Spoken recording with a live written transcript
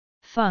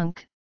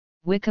Funk,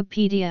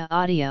 Wikipedia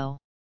audio.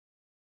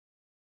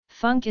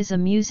 Funk is a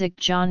music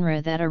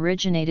genre that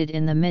originated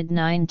in the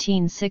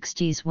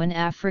mid-1960s when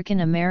African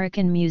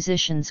American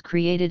musicians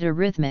created a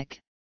rhythmic,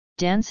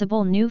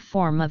 danceable new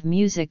form of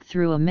music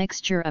through a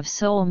mixture of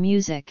soul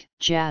music,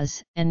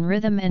 jazz, and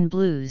rhythm and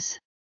blues.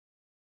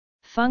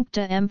 Funk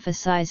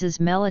de-emphasizes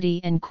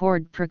melody and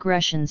chord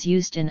progressions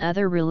used in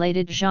other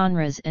related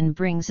genres and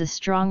brings a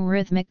strong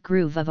rhythmic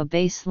groove of a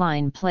bass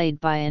line played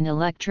by an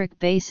electric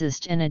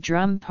bassist and a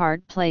drum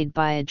part played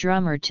by a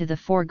drummer to the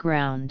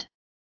foreground.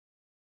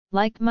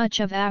 Like much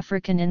of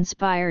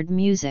African-inspired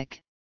music,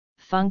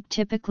 funk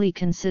typically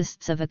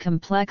consists of a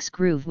complex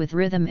groove with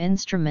rhythm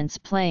instruments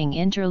playing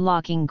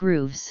interlocking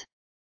grooves.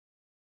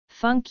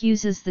 Funk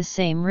uses the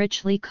same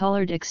richly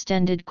colored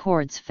extended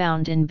chords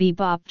found in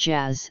bebop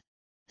jazz,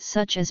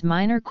 such as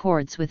minor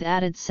chords with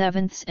added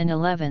sevenths and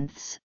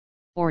elevenths,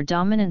 or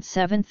dominant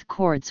seventh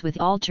chords with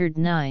altered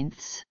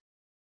ninths.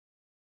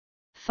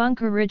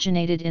 Funk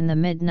originated in the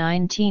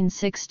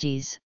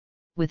mid-1960s,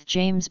 with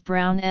James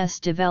Brown's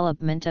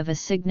development of a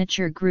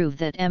signature groove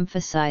that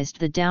emphasized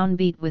the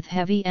downbeat with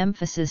heavy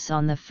emphasis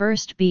on the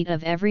first beat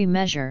of every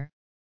measure,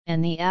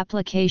 and the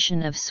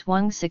application of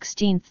swung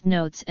 16th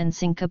notes and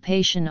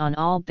syncopation on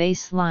all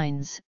bass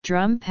lines,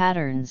 drum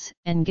patterns,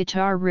 and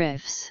guitar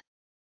riffs.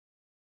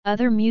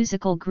 Other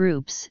musical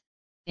groups,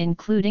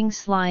 including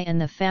Sly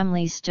and the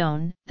Family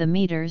Stone, The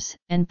Meters,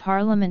 and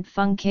Parliament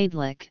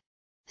Funkadelic,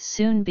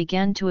 soon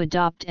began to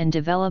adopt and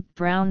develop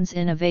Brown's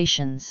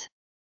innovations.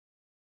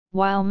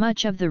 While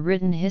much of the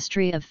written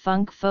history of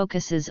funk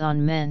focuses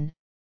on men,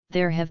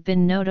 there have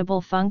been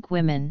notable funk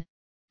women,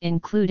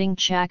 including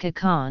Chaka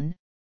Khan,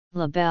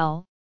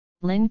 LaBelle,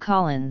 Lynn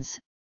Collins,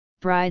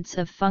 Brides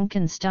of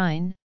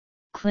Funkenstein,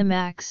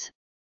 Climax,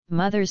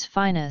 Mother's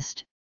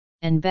Finest,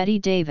 and Betty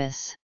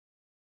Davis.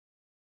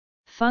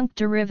 Funk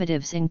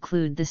derivatives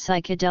include the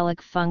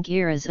psychedelic funk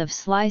eras of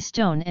Sly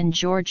Stone and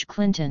George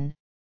Clinton,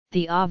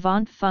 the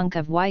avant funk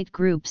of white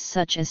groups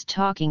such as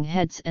Talking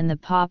Heads and the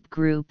pop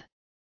group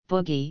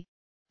Boogie,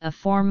 a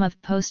form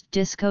of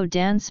post-disco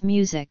dance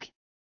music,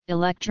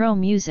 electro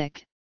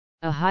music,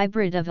 a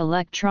hybrid of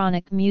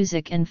electronic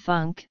music and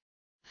funk,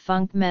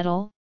 funk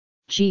metal,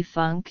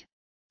 G-funk,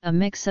 a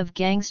mix of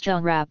gangsta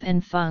rap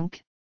and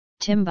funk,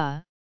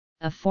 timba,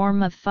 a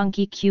form of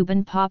funky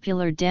Cuban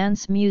popular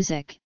dance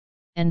music,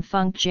 and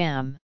funk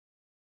jam.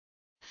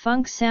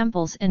 Funk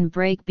samples and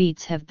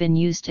breakbeats have been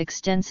used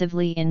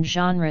extensively in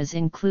genres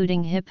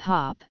including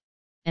hip-hop,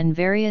 and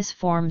various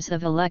forms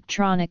of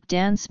electronic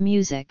dance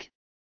music,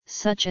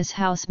 such as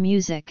house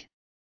music,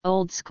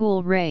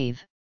 old-school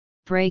rave,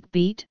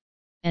 breakbeat,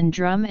 and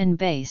drum and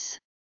bass.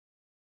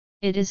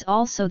 It is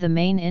also the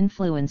main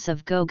influence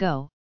of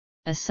go-go,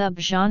 a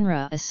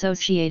subgenre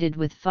associated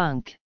with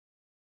funk.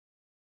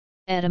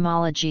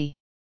 Etymology.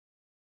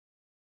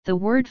 The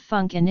word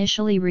funk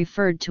initially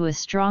referred to a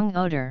strong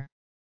odor.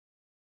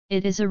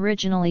 It is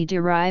originally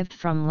derived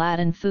from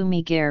Latin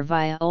fumigare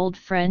via Old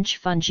French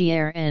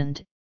fungiere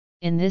and,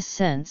 in this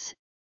sense,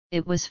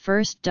 it was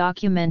first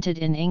documented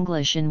in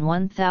English in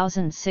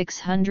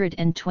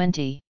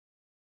 1620.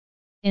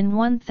 In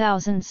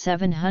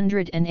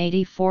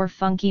 1784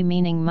 funky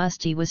meaning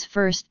musty was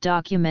first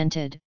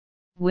documented,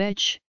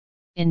 which,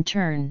 in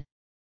turn,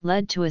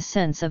 led to a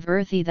sense of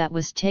earthy that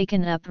was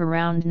taken up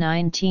around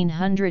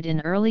 1900 in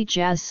early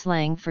jazz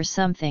slang for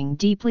something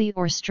deeply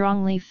or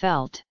strongly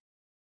felt.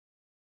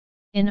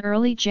 In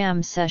early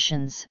jam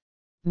sessions,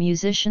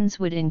 musicians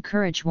would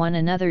encourage one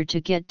another to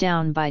get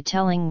down by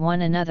telling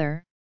one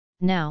another,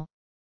 "Now,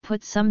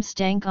 put some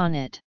stank on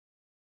it."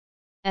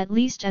 At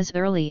least as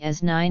early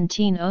as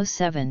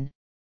 1907,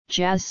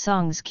 jazz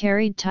songs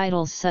carried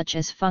titles such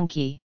as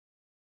Funky.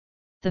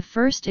 The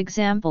first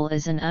example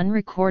is an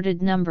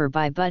unrecorded number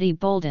by Buddy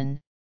Bolden,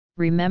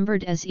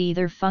 remembered as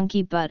either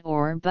Funky Butt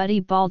or Buddy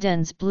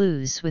Bolden's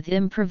Blues, with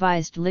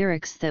improvised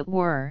lyrics that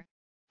were,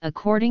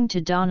 according to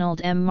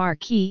Donald M.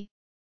 Markey,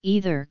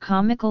 either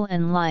comical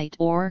and light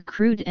or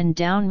crude and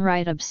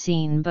downright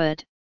obscene,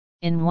 but,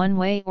 in one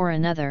way or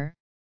another,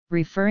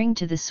 referring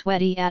to the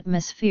sweaty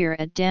atmosphere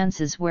at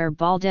dances where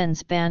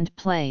Bolden's band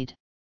played.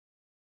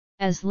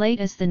 As late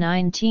as the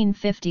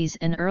 1950s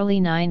and early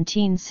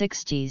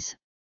 1960s,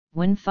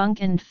 when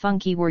funk and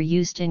funky were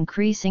used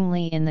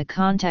increasingly in the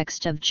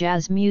context of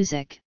jazz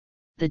music,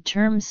 the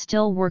terms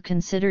still were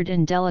considered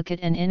indelicate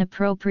and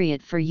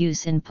inappropriate for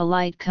use in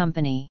polite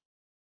company.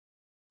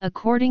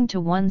 According to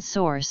one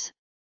source,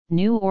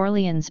 New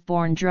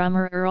Orleans-born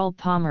drummer Earl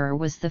Palmer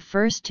was the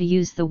first to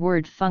use the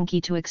word funky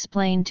to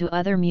explain to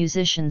other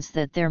musicians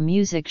that their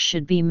music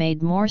should be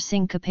made more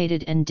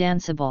syncopated and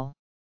danceable.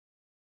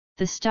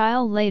 The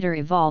style later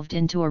evolved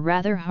into a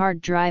rather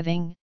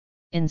hard-driving,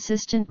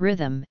 insistent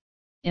rhythm,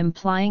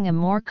 implying a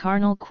more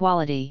carnal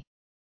quality.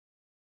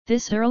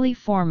 This early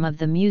form of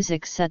the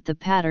music set the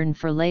pattern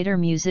for later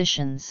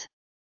musicians.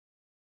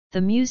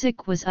 The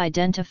music was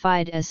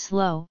identified as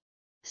slow,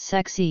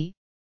 sexy,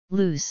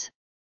 loose,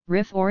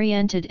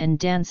 riff-oriented and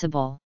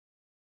danceable.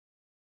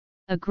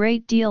 A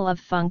great deal of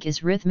funk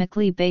is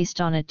rhythmically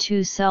based on a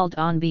two-celled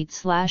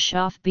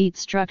on-beat/off-beat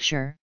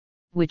structure,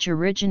 which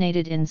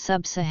originated in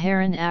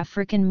sub-Saharan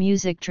African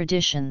music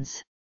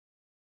traditions.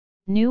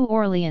 New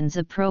Orleans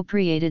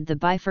appropriated the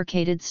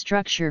bifurcated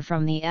structure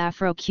from the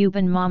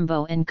Afro-Cuban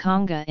mambo and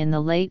conga in the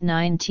late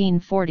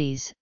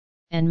 1940s,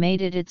 and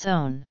made it its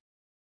own.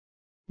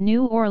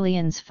 New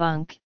Orleans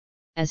funk,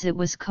 as it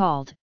was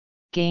called,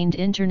 gained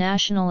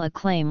international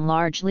acclaim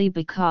largely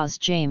because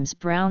James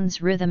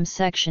Brown's rhythm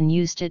section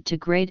used it to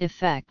great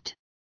effect.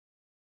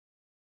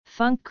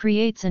 Funk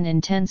creates an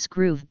intense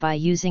groove by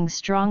using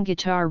strong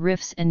guitar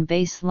riffs and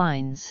bass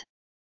lines.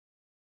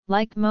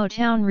 Like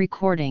Motown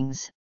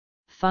recordings,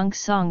 funk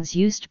songs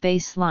used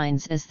bass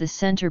lines as the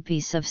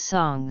centerpiece of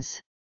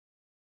songs.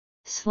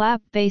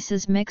 Slap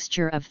bass's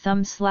mixture of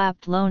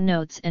thumb-slapped low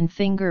notes and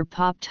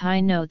finger-popped high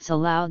notes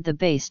allowed the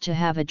bass to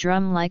have a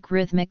drum-like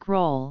rhythmic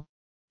roll,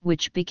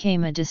 which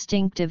became a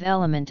distinctive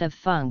element of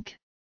funk.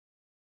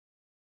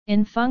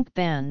 In funk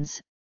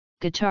bands,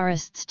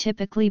 guitarists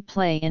typically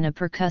play in a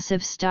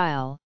percussive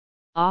style,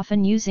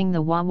 often using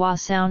the wah-wah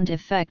sound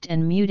effect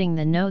and muting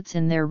the notes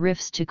in their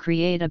riffs to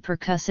create a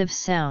percussive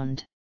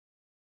sound.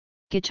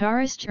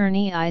 Guitarist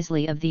Ernie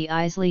Isley of the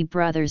Isley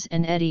Brothers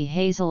and Eddie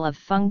Hazel of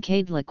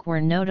Funkadelic were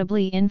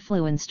notably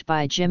influenced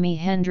by Jimi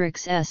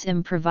Hendrix's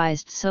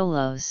improvised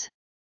solos.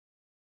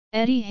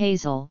 Eddie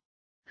Hazel,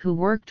 who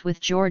worked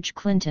with George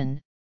Clinton,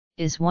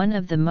 is one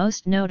of the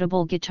most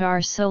notable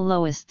guitar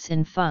soloists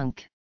in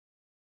funk.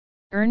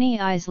 Ernie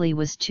Isley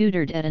was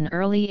tutored at an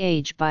early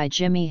age by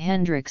Jimi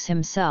Hendrix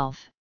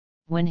himself,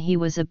 when he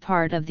was a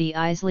part of the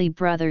Isley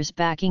Brothers'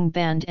 backing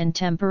band and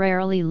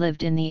temporarily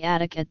lived in the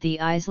attic at the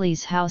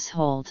Isleys'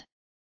 household.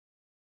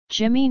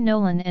 Jimmy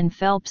Nolan and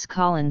Phelps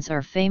Collins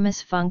are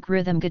famous funk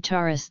rhythm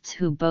guitarists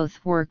who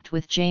both worked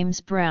with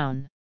James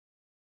Brown.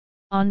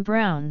 On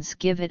Brown's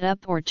Give It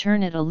Up or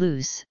Turn It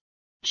Loose,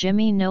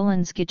 Jimmy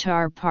Nolan's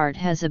guitar part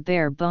has a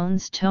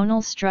bare-bones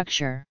tonal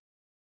structure.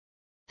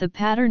 The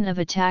pattern of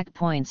attack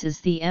points is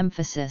the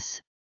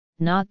emphasis,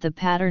 not the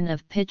pattern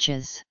of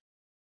pitches.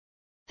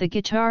 The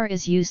guitar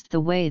is used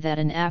the way that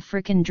an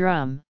African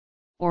drum,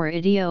 or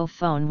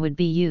idiophone would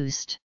be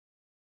used.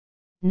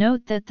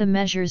 Note that the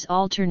measures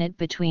alternate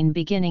between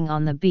beginning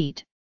on the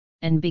beat,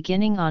 and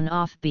beginning on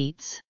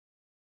offbeats.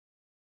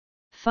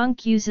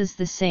 Funk uses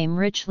the same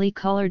richly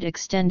colored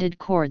extended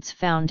chords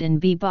found in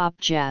bebop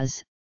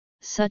jazz,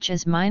 such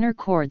as minor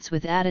chords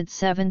with added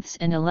sevenths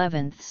and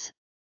elevenths,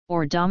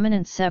 or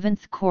dominant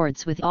seventh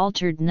chords with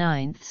altered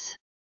ninths.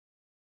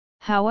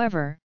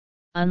 However,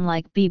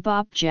 unlike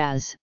bebop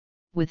jazz,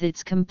 with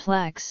its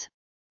complex,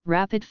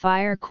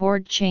 rapid-fire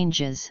chord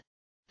changes,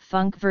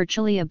 funk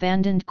virtually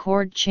abandoned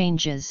chord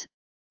changes,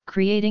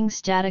 creating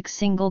static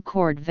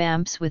single-chord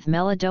vamps with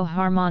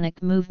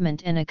melodic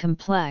movement and a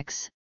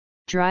complex,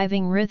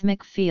 driving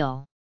rhythmic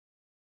feel.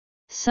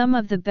 Some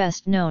of the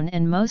best-known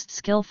and most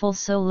skillful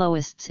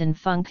soloists in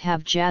funk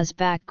have jazz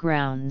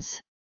backgrounds.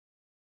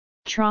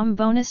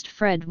 Trombonist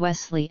Fred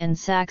Wesley and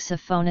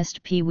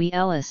saxophonist Pee Wee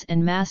Ellis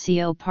and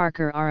Maceo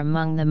Parker are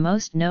among the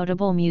most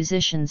notable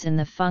musicians in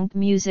the funk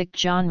music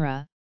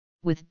genre,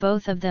 with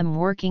both of them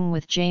working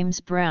with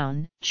James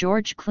Brown,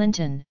 George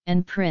Clinton,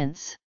 and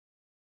Prince.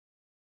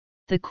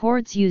 The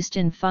chords used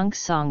in funk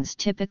songs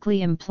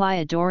typically imply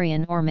a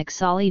Dorian or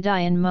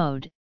Mixolydian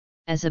mode,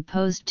 as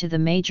opposed to the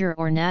major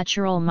or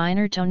natural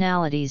minor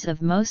tonalities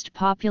of most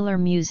popular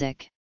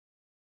music.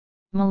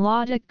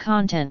 Melodic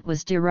content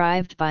was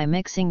derived by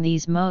mixing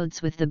these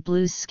modes with the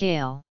blues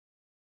scale.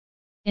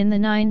 In the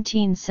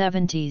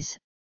 1970s,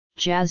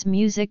 jazz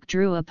music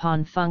drew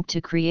upon funk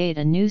to create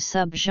a new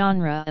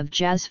subgenre of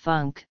jazz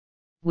funk,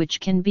 which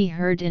can be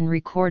heard in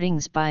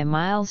recordings by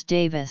Miles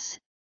Davis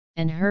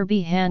and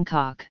Herbie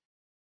Hancock.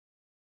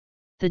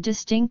 The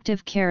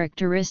distinctive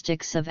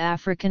characteristics of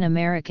African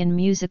American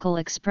musical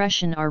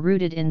expression are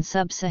rooted in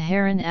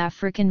sub-Saharan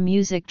African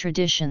music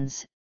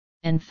traditions,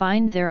 and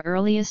find their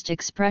earliest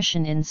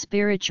expression in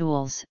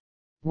spirituals,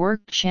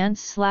 work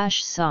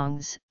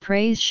chants/songs,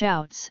 praise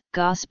shouts,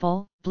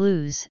 gospel,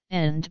 blues,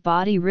 and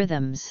body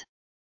rhythms.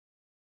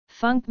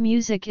 Funk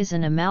music is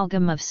an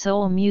amalgam of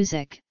soul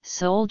music,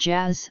 soul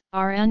jazz,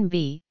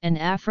 R&B, and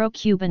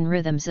Afro-Cuban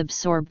rhythms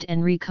absorbed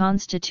and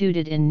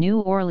reconstituted in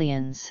New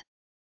Orleans.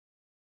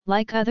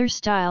 Like other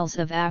styles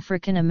of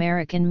African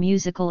American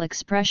musical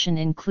expression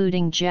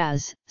including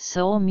jazz,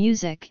 soul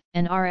music,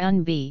 and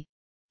R&B,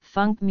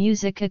 funk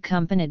music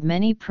accompanied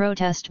many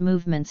protest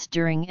movements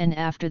during and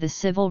after the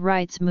Civil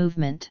Rights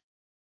Movement.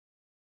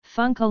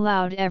 Funk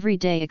allowed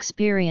everyday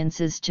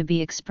experiences to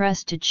be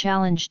expressed to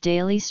challenge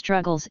daily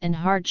struggles and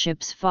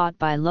hardships fought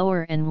by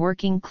lower and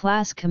working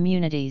class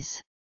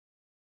communities.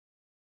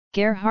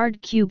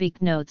 Gerhard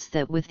Kubik notes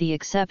that with the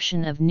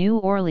exception of New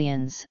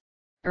Orleans,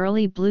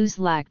 early blues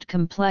lacked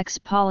complex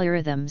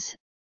polyrhythms,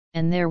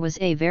 and there was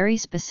a very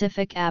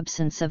specific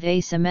absence of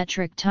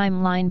asymmetric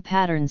timeline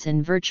patterns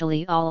in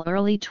virtually all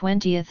early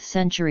 20th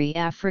century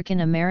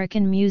African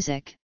American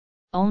music.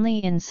 Only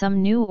in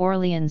some New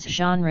Orleans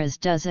genres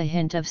does a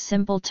hint of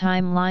simple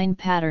timeline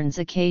patterns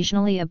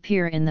occasionally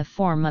appear in the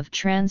form of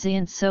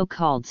transient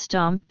so-called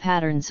stomp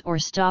patterns or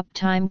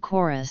stop-time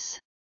chorus.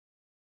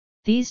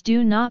 These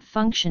do not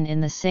function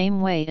in the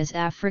same way as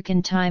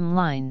African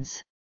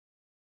timelines.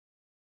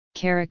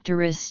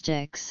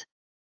 Characteristics.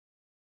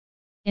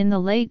 In the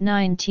late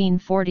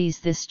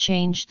 1940s this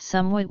changed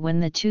somewhat when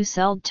the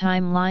two-celled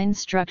timeline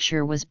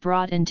structure was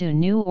brought into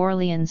New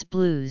Orleans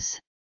blues.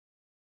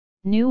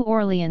 New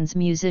Orleans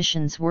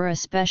musicians were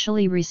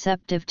especially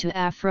receptive to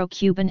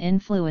Afro-Cuban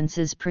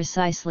influences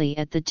precisely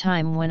at the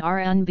time when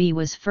R&B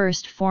was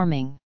first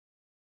forming.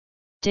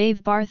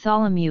 Dave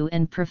Bartholomew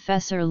and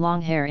Professor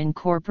Longhair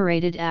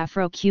incorporated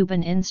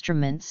Afro-Cuban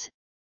instruments,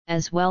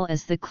 as well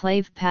as the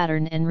clave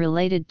pattern and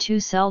related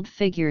two-celled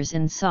figures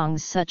in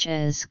songs such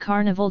as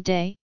Carnival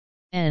Day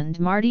and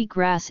Mardi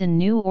Gras in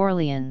New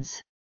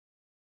Orleans.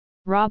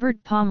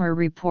 Robert Palmer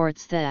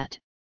reports that,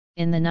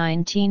 in the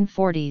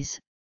 1940s,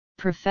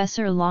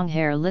 Professor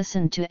Longhair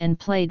listened to and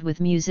played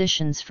with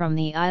musicians from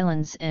the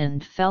islands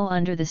and fell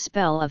under the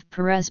spell of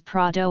Perez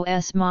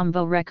Prado's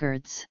Mambo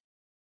records.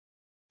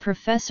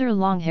 Professor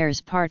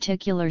Longhair's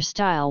particular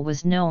style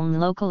was known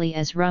locally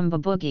as rumba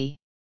boogie.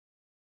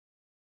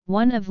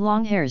 One of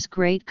Longhair's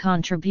great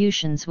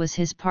contributions was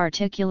his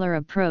particular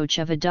approach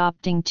of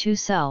adopting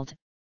two-celled,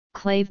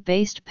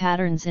 clave-based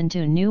patterns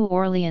into New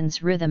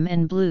Orleans rhythm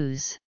and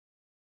blues.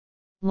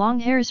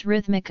 Longhair's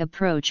rhythmic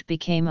approach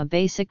became a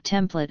basic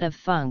template of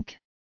funk.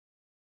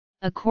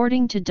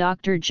 According to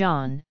Dr.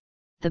 John,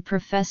 the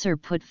professor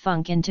put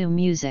funk into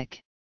music.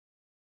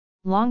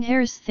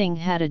 Longhair's thing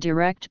had a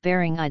direct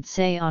bearing, I'd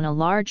say, on a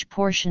large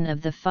portion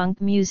of the funk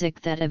music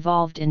that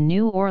evolved in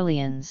New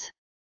Orleans.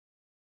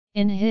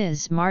 In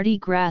his Mardi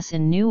Gras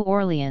in New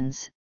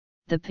Orleans,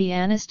 the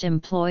pianist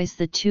employs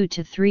the 2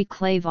 to 3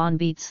 clave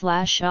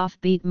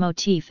on-beat/off-beat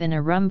motif in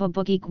a rumba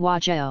boogie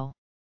guajeo.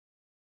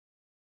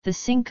 The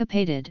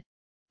syncopated,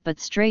 but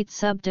straight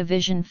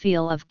subdivision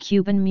feel of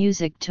Cuban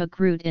music took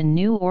root in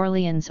New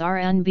Orleans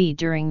R&B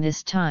during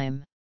this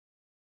time.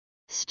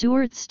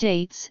 Stewart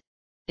states,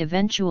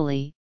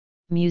 eventually,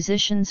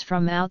 musicians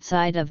from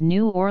outside of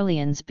New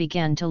Orleans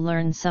began to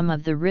learn some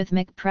of the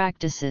rhythmic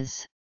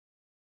practices.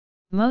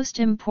 Most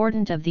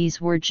important of these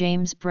were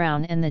James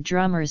Brown and the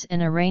drummers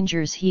and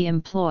arrangers he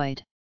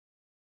employed.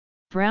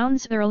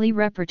 Brown's early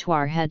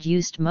repertoire had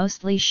used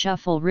mostly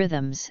shuffle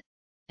rhythms,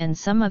 and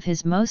some of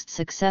his most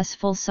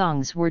successful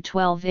songs were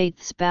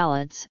 12/8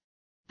 ballads,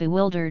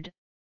 Bewildered,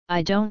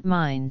 I Don't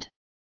Mind.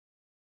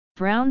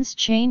 Brown's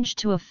change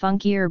to a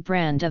funkier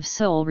brand of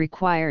soul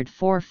required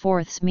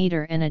 4/4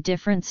 meter and a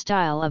different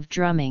style of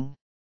drumming.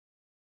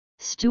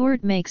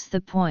 Stewart makes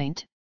the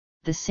point,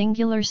 the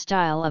singular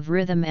style of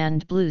rhythm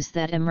and blues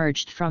that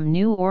emerged from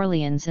New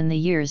Orleans in the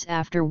years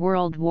after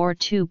World War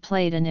II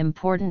played an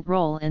important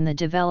role in the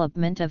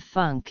development of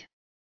funk.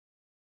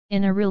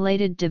 In a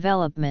related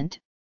development,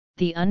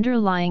 the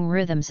underlying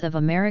rhythms of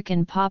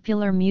American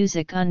popular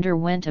music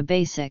underwent a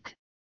basic,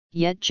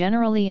 yet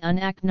generally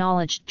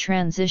unacknowledged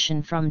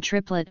transition from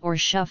triplet or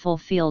shuffle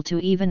feel to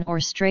even or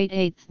straight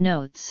eighth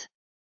notes.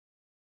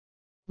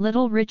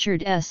 Little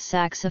Richard's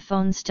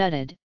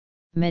saxophone-studded,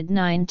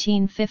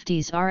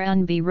 mid-1950s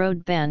R&B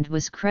road band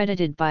was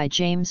credited by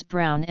James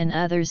Brown and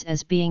others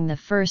as being the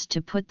first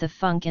to put the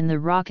funk in the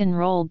rock and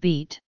roll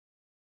beat.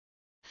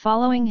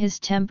 Following his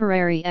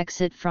temporary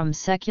exit from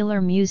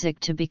secular music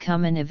to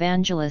become an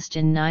evangelist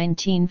in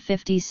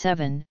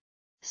 1957,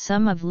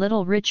 some of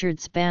Little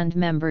Richard's band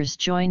members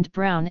joined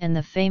Brown and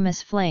the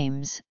Famous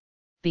Flames,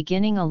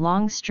 beginning a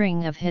long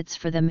string of hits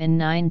for them in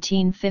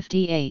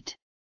 1958.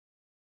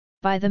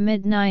 By the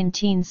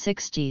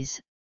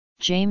mid-1960s,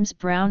 James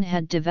Brown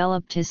had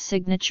developed his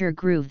signature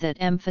groove that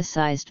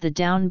emphasized the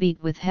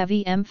downbeat with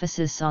heavy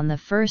emphasis on the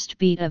first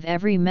beat of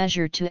every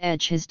measure to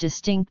edge his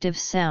distinctive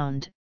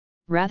sound,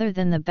 rather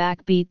than the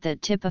backbeat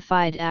that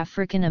typified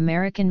African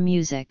American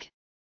music.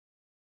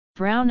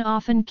 Brown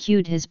often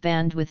cued his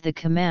band with the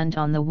command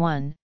on the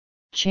 1,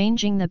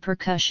 changing the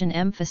percussion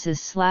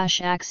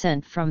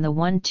emphasis/accent from the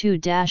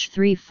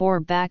 1-2-3-4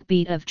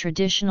 backbeat of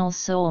traditional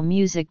soul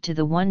music to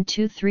the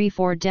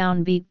 1-2-3-4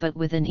 downbeat, but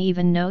with an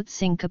even note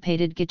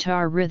syncopated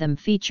guitar rhythm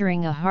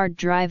featuring a hard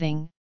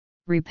driving,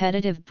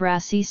 repetitive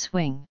brassy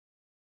swing.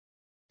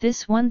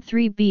 This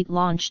 1-3 beat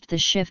launched the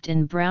shift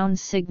in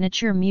Brown's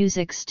signature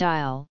music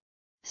style,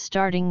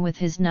 starting with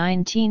his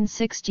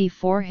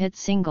 1964 hit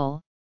single,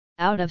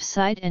 Out of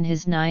Sight, and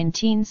his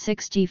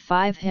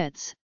 1965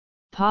 hits,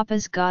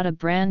 Papa's Got a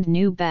Brand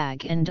New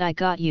Bag and I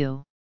Got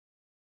You.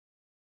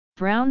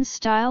 Brown's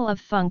style of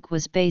funk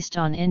was based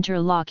on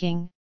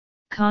interlocking,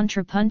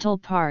 contrapuntal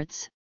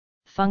parts,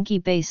 funky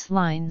bass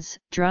lines,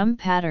 drum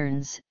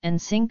patterns,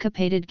 and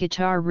syncopated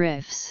guitar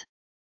riffs.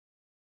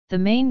 The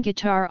main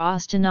guitar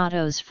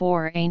ostinatos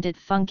for Ain't It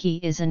Funky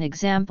is an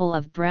example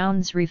of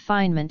Brown's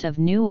refinement of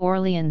New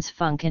Orleans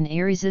funk, an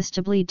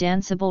irresistibly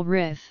danceable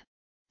riff,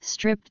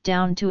 stripped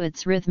down to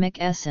its rhythmic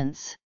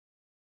essence.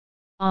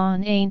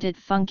 On Ain't It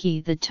Funky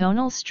the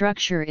tonal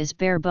structure is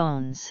bare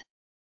bones.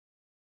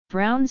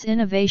 Brown's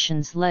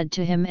innovations led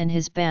to him and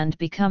his band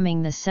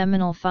becoming the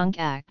seminal funk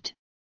act.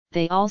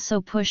 They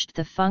also pushed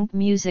the funk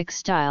music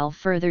style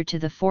further to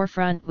the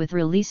forefront with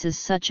releases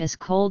such as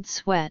Cold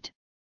Sweat,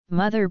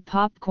 Mother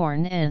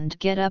Popcorn and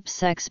Get Up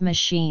Sex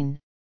Machine,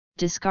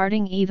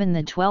 discarding even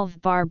the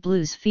 12-bar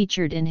blues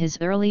featured in his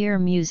earlier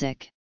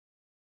music.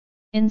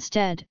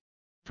 Instead,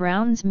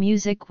 Brown's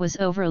music was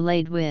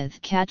overlaid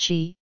with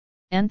catchy,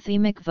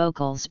 anthemic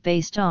vocals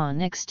based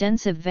on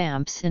extensive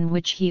vamps in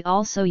which he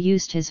also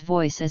used his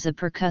voice as a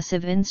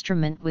percussive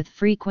instrument with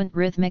frequent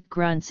rhythmic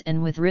grunts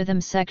and with rhythm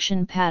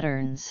section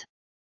patterns.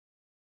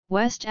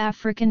 West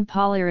African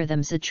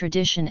polyrhythms, a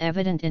tradition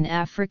evident in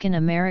African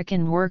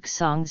American work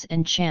songs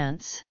and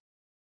chants.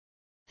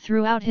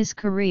 Throughout his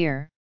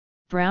career,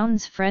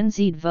 Brown's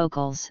frenzied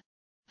vocals,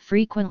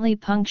 frequently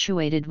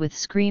punctuated with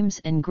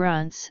screams and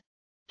grunts,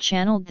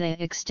 channeled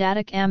the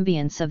ecstatic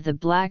ambience of the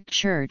black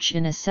church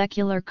in a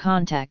secular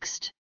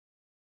context.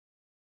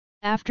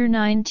 After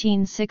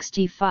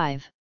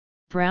 1965,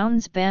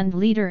 Brown's band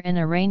leader and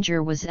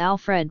arranger was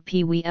Alfred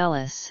Pee Wee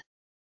Ellis.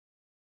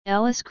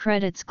 Ellis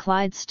credits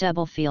Clyde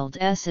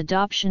Stubblefield's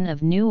adoption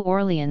of New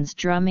Orleans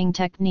drumming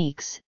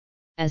techniques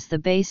as the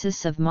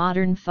basis of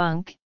modern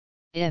funk.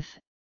 If,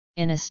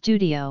 in a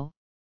studio,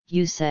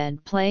 you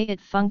said play it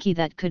funky,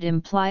 that could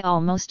imply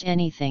almost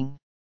anything.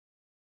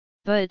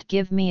 But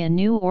give me a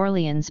New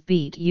Orleans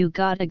beat, you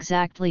got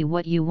exactly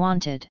what you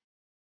wanted.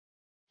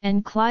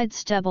 And Clyde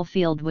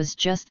Stubblefield was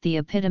just the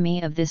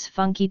epitome of this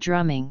funky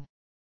drumming.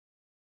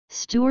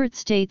 Stewart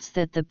states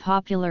that the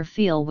popular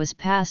feel was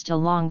passed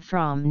along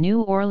from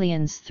New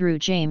Orleans through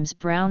James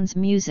Brown's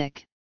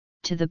music,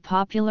 to the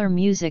popular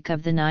music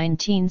of the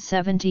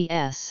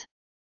 1970s.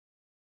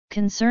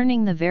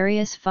 Concerning the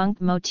various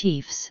funk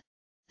motifs,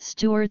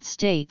 Stewart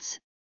states,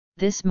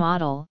 this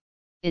model,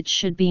 it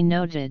should be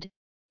noted,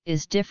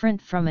 is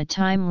different from a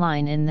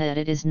timeline in that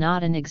it is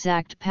not an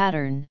exact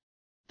pattern,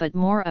 but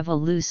more of a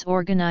loose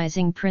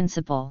organizing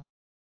principle.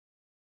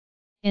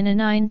 In a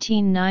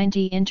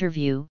 1990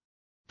 interview,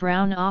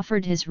 Brown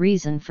offered his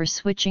reason for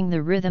switching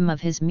the rhythm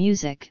of his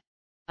music: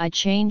 I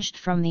changed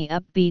from the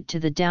upbeat to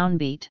the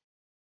downbeat.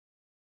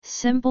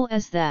 Simple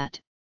as that,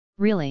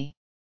 really.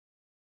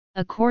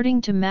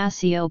 According to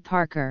Maceo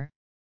Parker,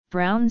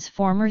 Brown's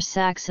former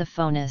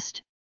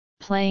saxophonist,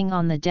 playing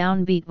on the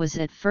downbeat was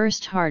at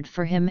first hard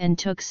for him and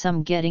took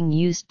some getting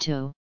used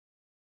to.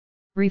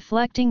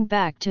 Reflecting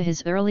back to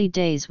his early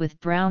days with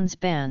Brown's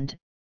band,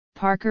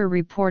 Parker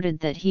reported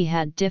that he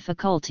had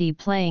difficulty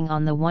playing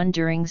on the one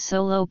during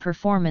solo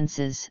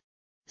performances,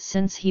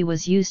 since he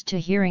was used to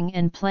hearing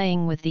and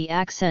playing with the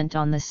accent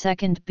on the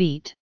second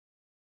beat.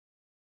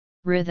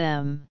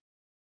 Rhythm.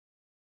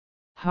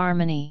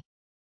 Harmony.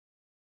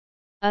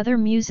 Other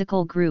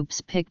musical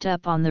groups picked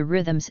up on the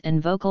rhythms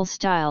and vocal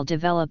style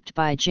developed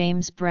by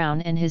James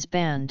Brown and his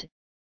band,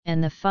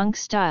 and the funk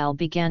style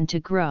began to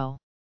grow.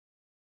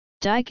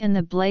 Dyke and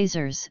the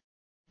Blazers,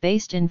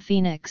 based in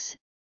Phoenix,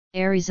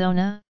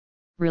 Arizona,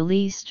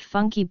 released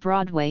Funky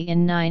Broadway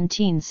in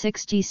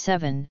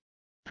 1967,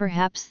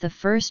 perhaps the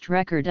first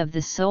record of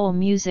the soul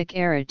music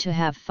era to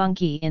have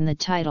funky in the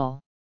title.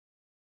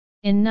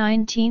 In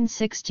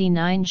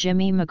 1969,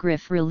 Jimmy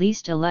McGriff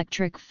released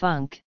Electric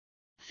Funk,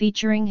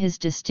 featuring his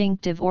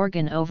distinctive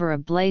organ over a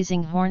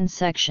blazing horn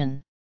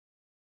section.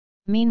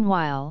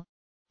 Meanwhile,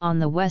 on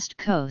the West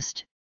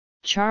Coast,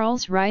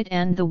 Charles Wright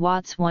and the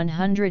Watts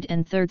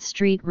 103rd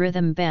Street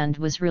Rhythm Band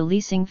was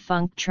releasing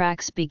funk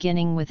tracks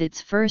beginning with its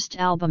first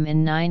album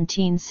in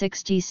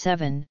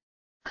 1967,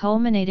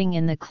 culminating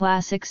in the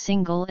classic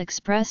single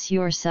Express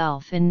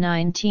Yourself in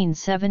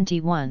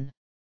 1971.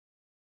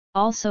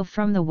 Also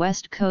from the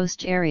West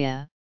Coast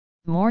area,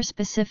 more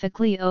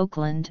specifically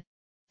Oakland,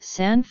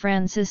 San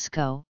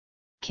Francisco,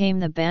 came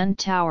the band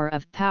Tower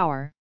of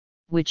Power,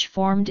 which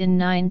formed in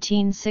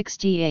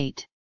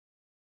 1968.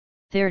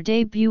 Their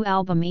debut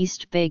album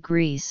East Bay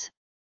Grease,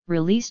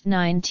 released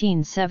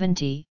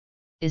 1970,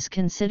 is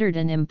considered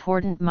an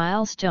important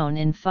milestone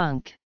in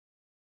funk.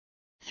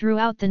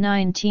 Throughout the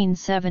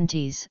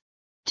 1970s,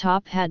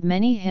 Top had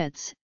many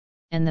hits,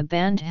 and the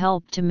band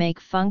helped to make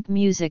funk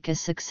music a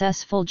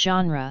successful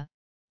genre,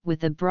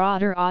 with a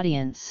broader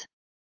audience.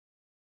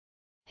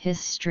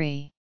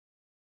 History.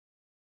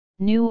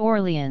 New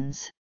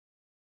Orleans.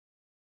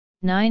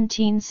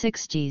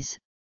 1960s,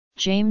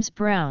 James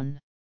Brown.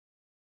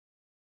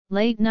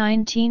 Late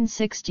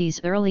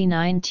 1960s, early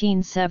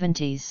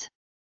 1970s.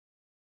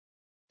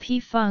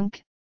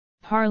 P-Funk,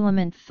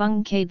 Parliament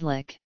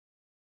Funkadelic.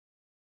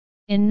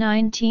 In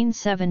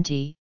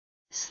 1970,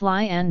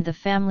 Sly and the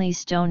Family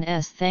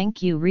Stone's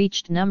Thank You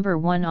reached number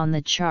 1 on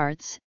the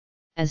charts,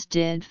 as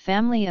did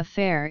Family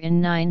Affair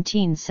in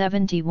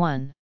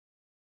 1971.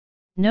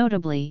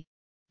 Notably,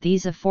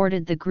 these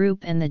afforded the group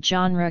and the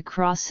genre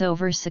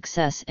crossover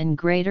success and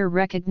greater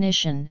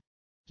recognition,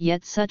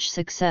 yet such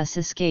success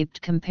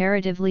escaped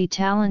comparatively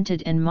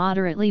talented and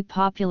moderately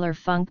popular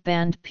funk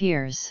band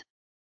peers.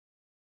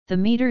 The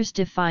Meters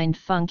defined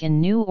funk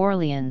in New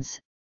Orleans,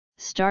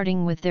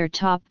 starting with their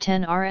top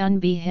 10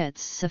 R&B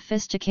hits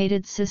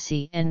Sophisticated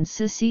Sissy and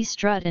Sissy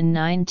Strut in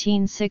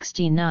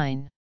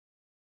 1969.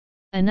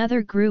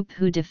 Another group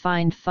who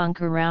defined funk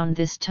around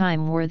this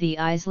time were the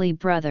Isley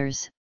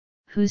Brothers,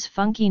 whose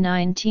funky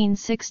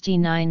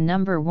 1969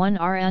 number 1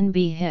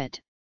 R&B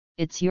hit,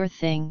 It's Your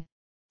Thing,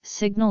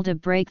 signaled a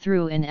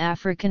breakthrough in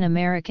African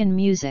American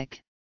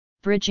music,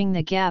 bridging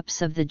the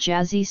gaps of the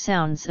jazzy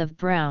sounds of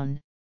Brown,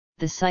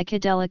 the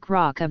psychedelic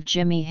rock of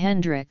Jimi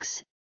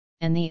Hendrix,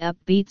 and the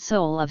upbeat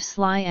soul of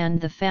Sly and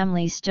the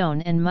Family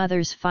Stone and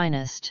Mother's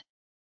Finest.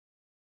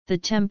 The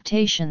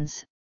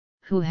Temptations,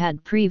 who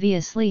had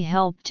previously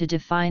helped to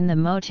define the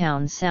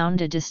Motown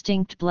sound, a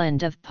distinct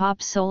blend of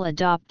pop soul,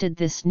 adopted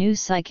this new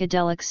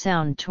psychedelic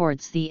sound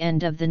towards the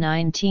end of the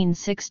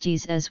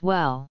 1960s as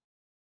well.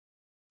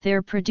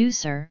 Their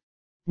producer,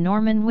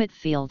 Norman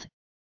Whitfield,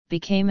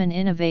 became an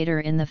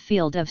innovator in the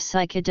field of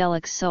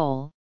psychedelic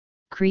soul,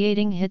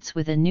 creating hits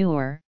with a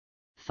newer,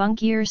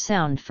 funkier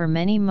sound for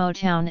many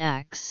Motown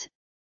acts,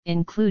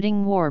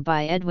 including War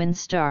by Edwin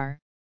Starr,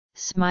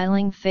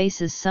 Smiling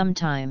Faces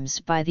Sometimes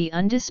by The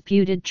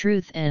Undisputed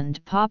Truth,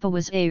 and Papa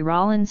Was a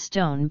Rollin'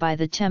 Stone by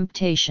The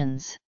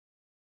Temptations.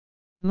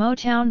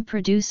 Motown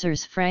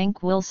producers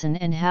Frank Wilson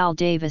and Hal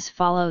Davis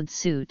followed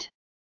suit.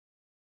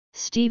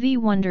 Stevie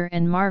Wonder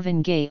and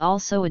Marvin Gaye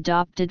also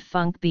adopted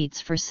funk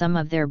beats for some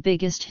of their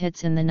biggest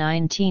hits in the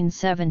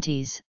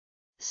 1970s,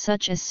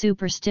 such as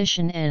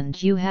Superstition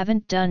and You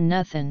Haven't Done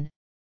Nothin',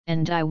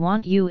 and I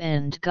Want You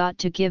and Got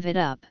to Give It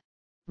Up,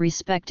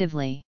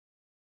 respectively.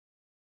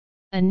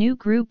 A new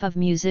group of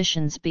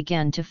musicians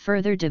began to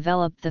further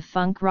develop the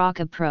funk rock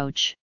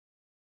approach.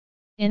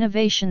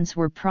 Innovations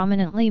were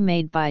prominently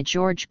made by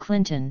George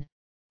Clinton,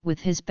 with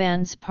his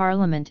bands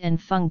Parliament and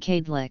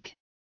Funkadelic.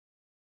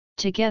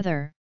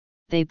 Together,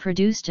 they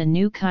produced a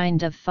new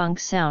kind of funk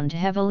sound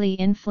heavily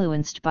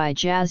influenced by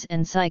jazz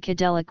and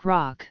psychedelic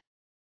rock.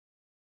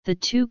 The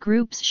two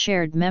groups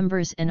shared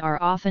members and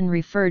are often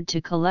referred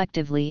to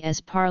collectively as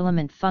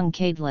Parliament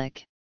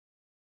Funkadelic.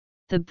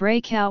 The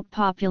breakout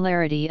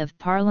popularity of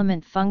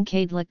Parliament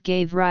Funkadelic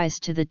gave rise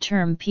to the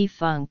term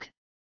P-Funk,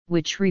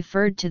 which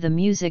referred to the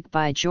music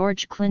by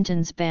George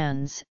Clinton's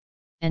bands,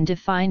 and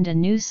defined a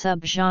new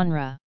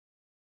subgenre.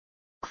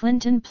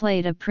 Clinton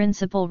played a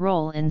principal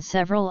role in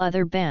several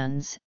other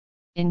bands,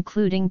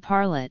 including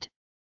Parliament,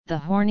 the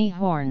Horny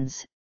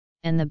Horns,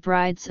 and the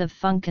Brides of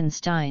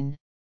Funkenstein,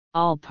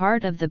 all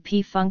part of the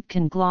P-Funk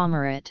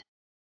conglomerate.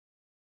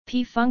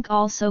 P-Funk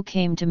also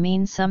came to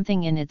mean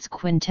something in its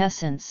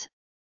quintessence,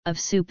 of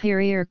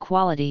superior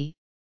quality,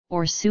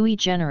 or sui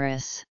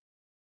generis.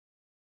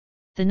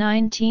 The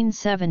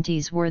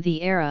 1970s were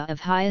the era of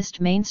highest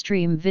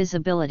mainstream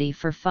visibility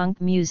for funk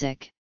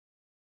music.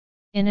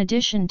 In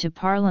addition to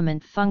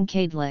Parliament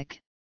Funkadelic,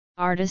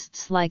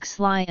 artists like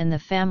Sly and the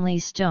Family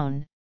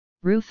Stone,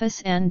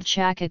 Rufus and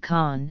Chaka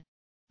Khan,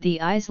 the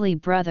Isley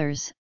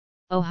Brothers,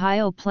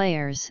 Ohio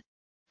Players,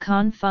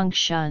 Con Funk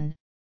Shun,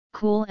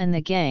 Kool and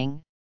the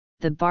Gang,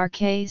 the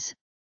Bar-Kays,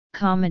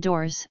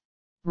 Commodores,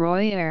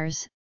 Roy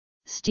Ayers,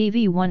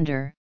 Stevie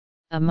Wonder,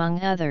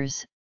 among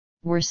others,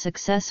 were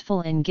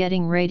successful in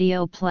getting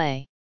radio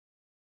play.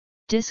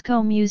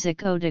 Disco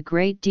music owed a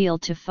great deal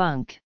to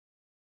funk.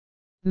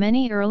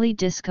 Many early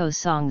disco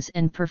songs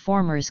and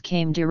performers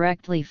came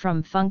directly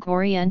from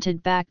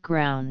funk-oriented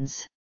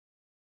backgrounds.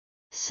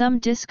 Some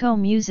disco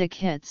music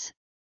hits,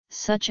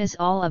 such as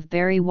all of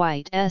Barry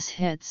White's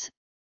hits,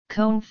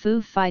 Kung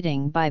Fu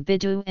Fighting by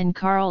Bidoo and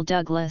Carl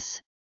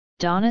Douglas,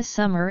 Donna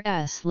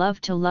Summer's Love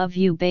to Love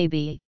You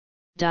Baby,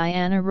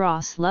 Diana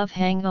Ross Love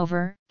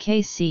Hangover,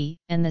 KC,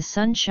 and the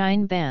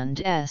Sunshine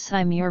Band's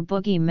I'm Your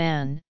Boogie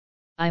Man,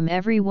 I'm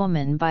Every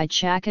Woman by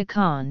Chaka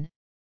Khan,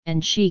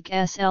 and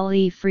Chic's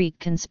Le Freak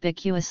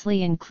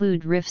conspicuously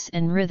include riffs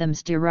and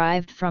rhythms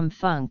derived from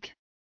funk.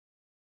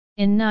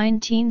 In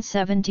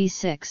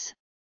 1976,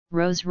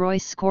 Rose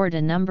Royce scored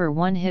a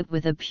 #1 hit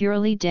with a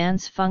purely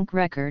dance funk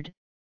record,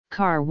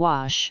 Car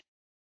Wash.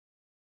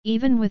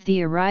 Even with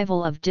the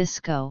arrival of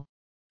disco,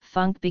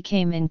 funk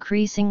became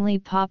increasingly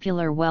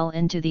popular well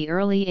into the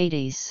early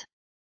 80s.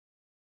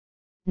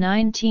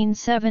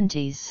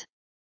 1970s.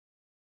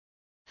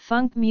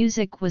 Funk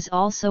music was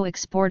also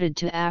exported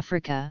to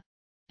Africa,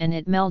 and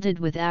it melded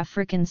with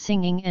African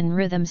singing and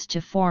rhythms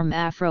to form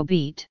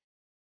Afrobeat.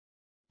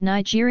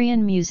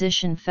 Nigerian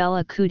musician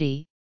Fela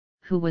Kuti,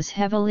 who was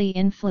heavily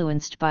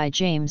influenced by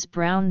James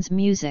Brown's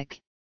music,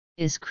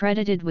 is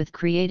credited with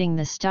creating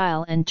the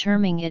style and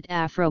terming it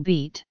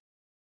Afrobeat.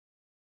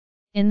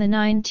 In the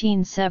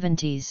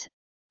 1970s,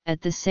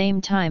 at the same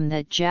time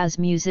that jazz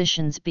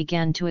musicians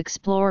began to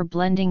explore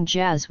blending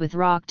jazz with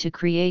rock to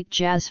create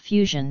jazz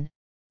fusion,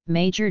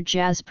 major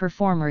jazz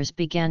performers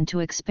began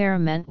to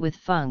experiment with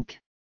funk.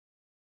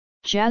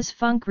 Jazz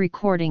funk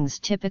recordings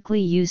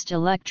typically used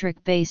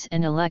electric bass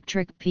and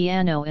electric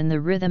piano in the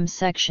rhythm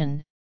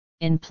section,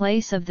 in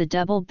place of the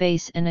double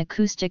bass and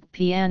acoustic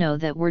piano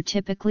that were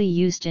typically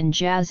used in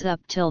jazz up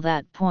till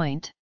that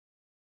point.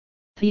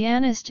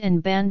 Pianist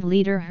and band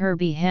leader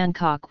Herbie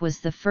Hancock was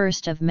the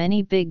first of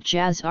many big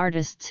jazz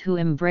artists who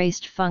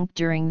embraced funk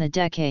during the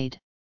decade.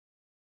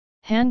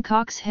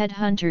 Hancock's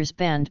Headhunters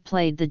band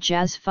played the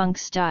jazz funk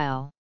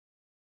style.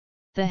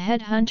 The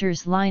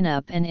Headhunters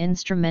lineup and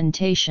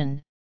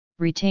instrumentation,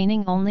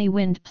 retaining only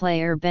wind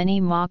player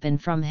Benny Maupin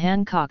from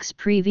Hancock's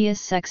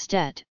previous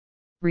sextet,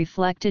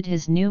 reflected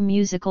his new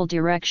musical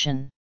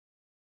direction.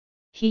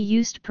 He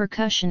used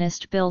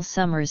percussionist Bill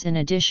Summers in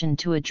addition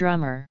to a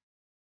drummer.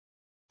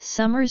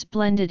 Summers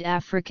blended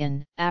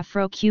African,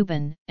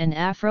 Afro-Cuban, and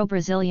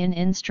Afro-Brazilian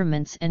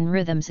instruments and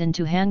rhythms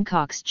into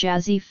Hancock's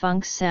jazzy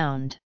funk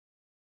sound.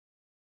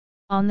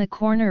 On the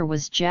Corner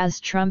was jazz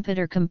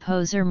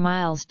trumpeter-composer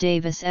Miles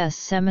Davis's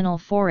seminal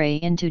foray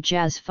into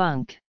jazz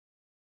funk.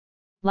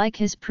 Like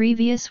his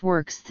previous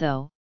works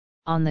though,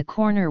 On the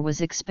Corner was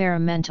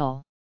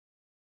experimental.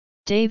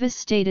 Davis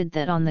stated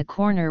that On the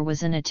Corner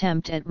was an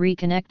attempt at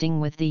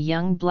reconnecting with the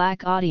young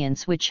black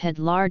audience which had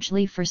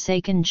largely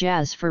forsaken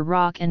jazz for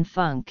rock and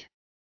funk.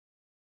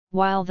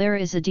 While there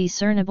is a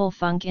discernible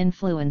funk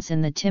influence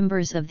in the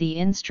timbres of the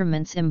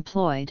instruments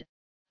employed,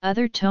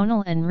 other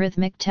tonal and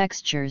rhythmic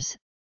textures,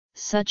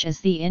 such as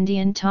the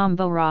Indian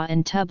tambora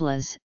and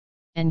tublas,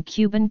 and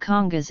Cuban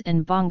congas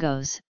and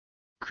bongos,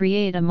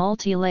 create a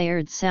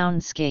multi-layered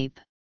soundscape.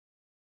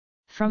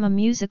 From a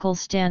musical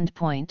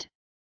standpoint,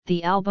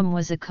 the album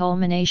was a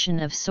culmination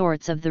of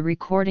sorts of the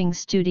recording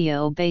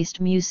studio-based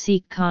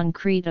musique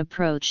concrete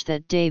approach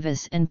that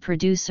Davis and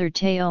producer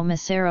Teo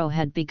Macero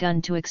had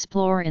begun to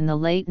explore in the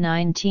late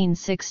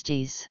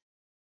 1960s.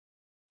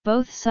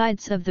 Both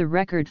sides of the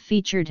record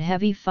featured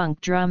heavy funk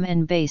drum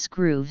and bass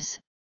grooves,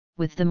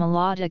 with the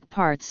melodic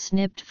parts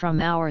snipped from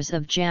hours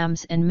of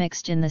jams and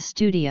mixed in the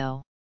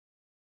studio.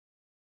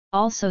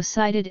 Also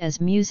cited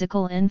as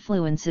musical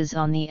influences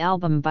on the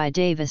album by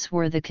Davis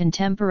were the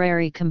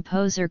contemporary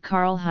composer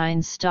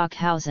Karl-Heinz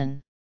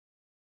Stockhausen.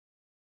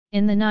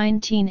 In the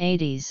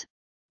 1980s,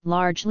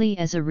 largely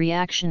as a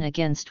reaction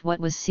against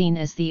what was seen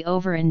as the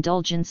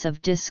overindulgence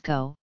of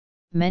disco,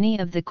 many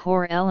of the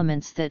core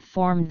elements that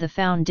formed the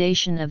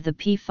foundation of the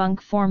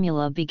P-Funk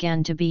formula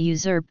began to be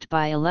usurped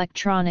by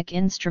electronic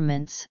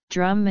instruments,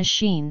 drum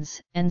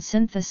machines, and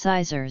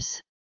synthesizers.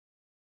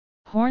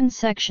 Horn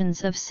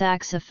sections of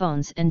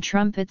saxophones and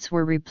trumpets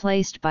were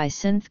replaced by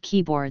synth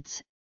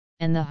keyboards,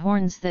 and the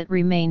horns that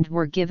remained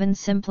were given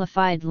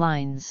simplified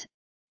lines,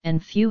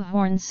 and few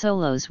horn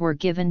solos were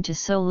given to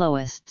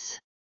soloists.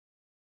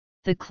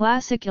 The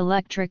classic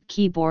electric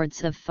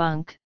keyboards of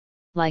funk,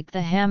 like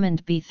the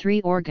Hammond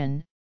B3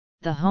 organ,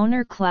 the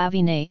Hohner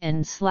clavinet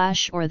and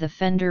slash or the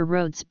Fender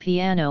Rhodes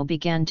piano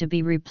began to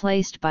be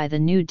replaced by the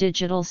new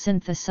digital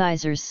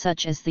synthesizers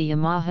such as the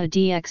Yamaha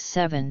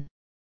DX7.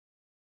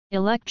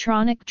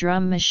 Electronic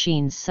drum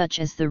machines such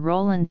as the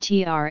Roland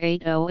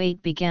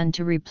TR-808 began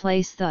to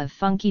replace the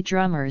funky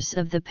drummers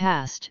of the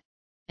past,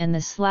 and the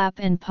slap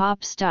and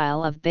pop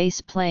style of bass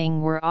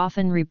playing were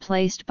often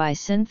replaced by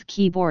synth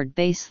keyboard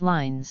bass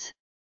lines.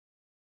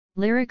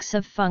 Lyrics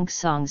of funk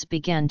songs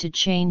began to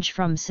change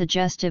from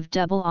suggestive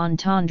double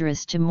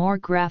entendres to more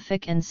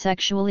graphic and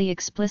sexually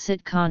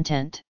explicit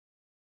content.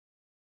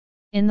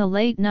 In the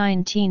late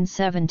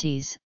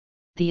 1970s,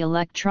 the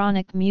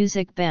electronic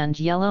music band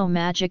Yellow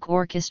Magic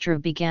Orchestra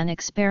began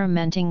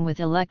experimenting with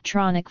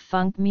electronic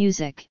funk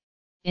music,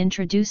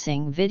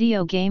 introducing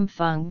video game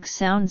funk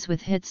sounds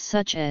with hits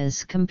such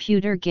as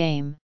Computer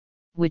Game,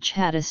 which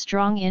had a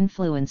strong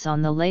influence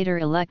on the later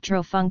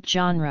electro-funk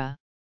genre.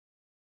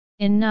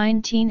 In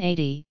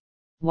 1980,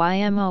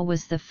 YMO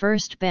was the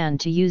first band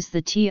to use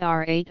the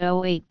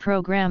TR-808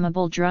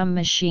 programmable drum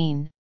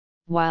machine,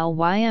 while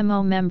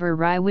YMO member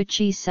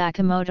Ryuichi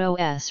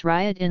Sakamoto's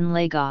Riot in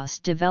Lagos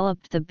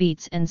developed the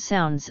beats and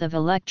sounds of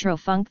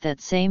electro-funk that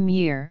same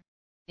year,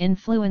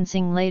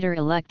 influencing later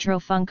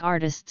electro-funk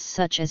artists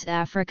such as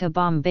Africa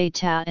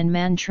Bambaataa and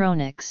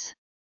Mantronix.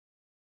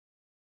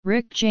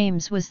 Rick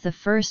James was the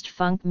first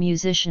funk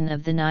musician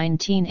of the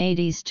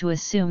 1980s to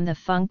assume the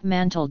funk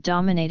mantle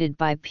dominated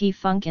by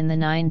P-Funk in the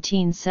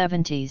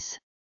 1970s.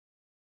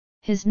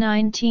 His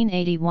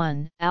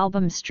 1981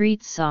 album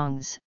Street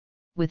Songs,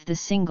 with the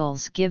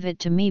singles Give It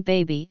To Me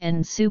Baby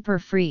and Super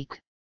Freak,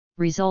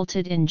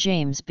 resulted in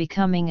James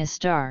becoming a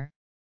star,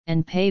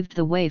 and paved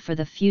the way for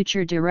the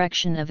future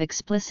direction of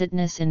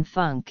explicitness in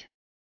funk.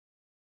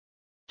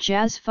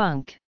 Jazz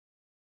funk.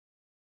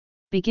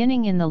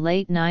 Beginning in the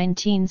late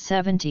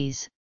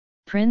 1970s,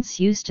 Prince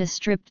used a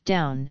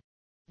stripped-down,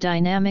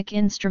 dynamic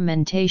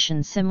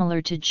instrumentation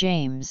similar to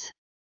James.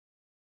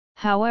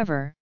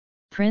 However,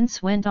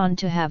 Prince went on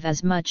to have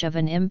as much of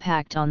an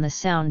impact on the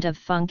sound of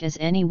funk as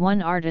any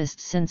one artist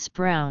since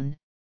Brown.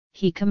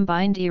 He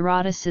combined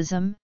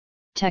eroticism,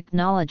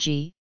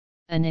 technology,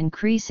 an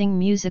increasing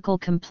musical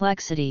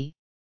complexity,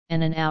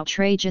 and an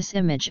outrageous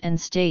image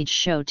and stage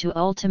show to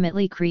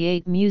ultimately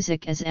create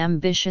music as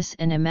ambitious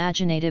and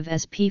imaginative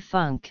as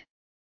P-Funk.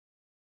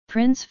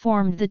 Prince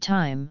formed The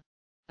Time,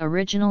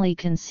 originally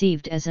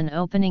conceived as an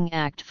opening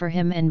act for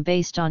him and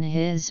based on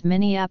his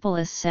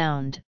Minneapolis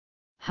sound,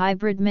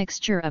 hybrid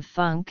mixture of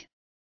funk,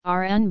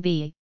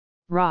 R&B,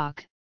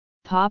 rock,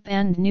 pop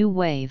and new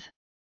wave.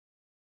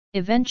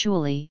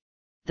 Eventually,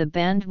 the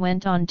band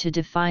went on to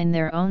define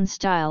their own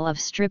style of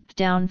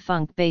stripped-down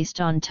funk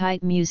based on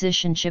tight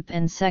musicianship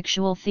and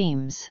sexual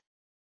themes.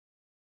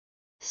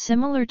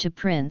 Similar to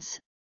Prince,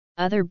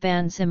 other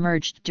bands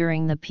emerged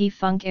during the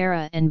P-Funk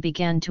era and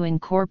began to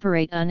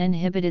incorporate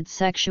uninhibited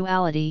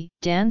sexuality,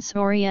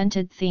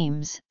 dance-oriented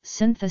themes,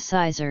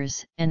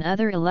 synthesizers, and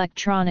other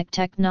electronic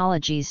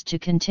technologies to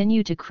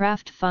continue to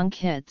craft funk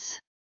hits.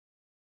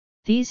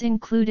 These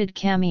included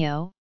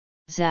Cameo,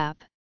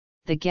 Zap,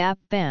 the Gap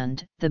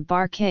Band, the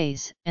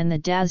Bar-Kays, and the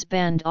Dazz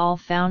Band. All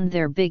found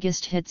their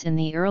biggest hits in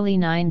the early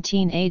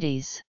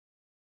 1980s.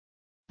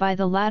 By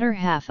the latter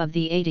half of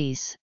the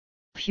 80s,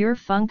 pure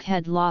funk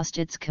had lost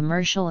its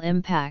commercial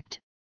impact.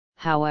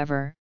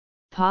 However,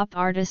 pop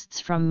artists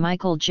from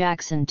Michael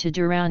Jackson to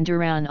Duran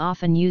Duran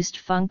often used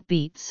funk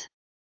beats.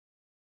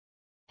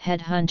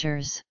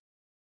 Headhunters.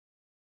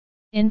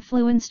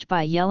 Influenced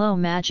by Yellow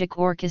Magic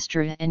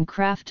Orchestra and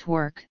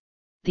Kraftwerk,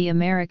 the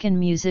American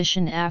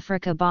musician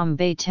Afrika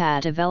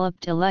Bambaataa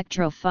developed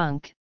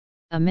electro-funk,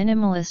 a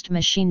minimalist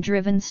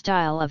machine-driven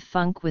style of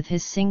funk with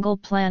his single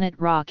Planet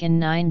Rock in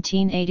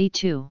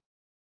 1982.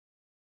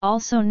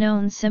 Also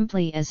known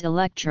simply as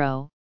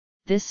electro,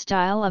 this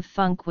style of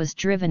funk was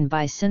driven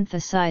by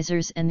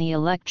synthesizers and the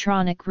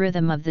electronic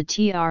rhythm of the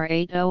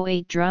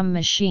TR-808 drum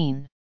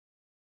machine.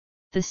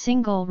 The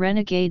single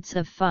Renegades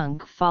of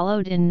Funk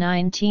followed in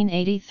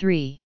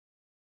 1983.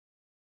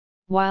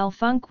 While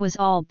funk was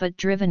all but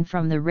driven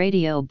from the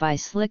radio by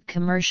slick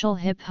commercial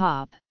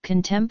hip-hop,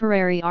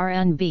 contemporary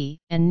R&B,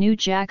 and New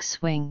Jack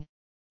Swing,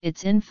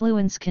 its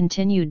influence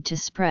continued to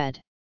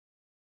spread.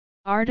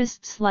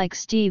 Artists like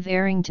Steve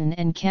Arrington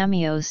and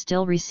Cameo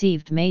still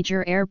received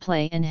major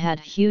airplay and had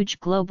huge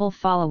global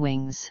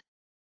followings.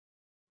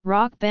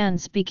 Rock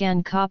bands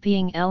began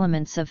copying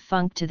elements of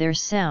funk to their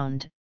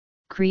sound,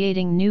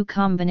 creating new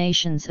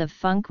combinations of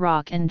funk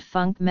rock and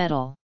funk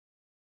metal.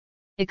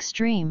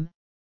 Extreme,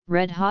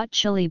 Red Hot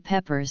Chili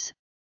Peppers,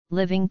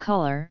 Living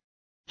Colour,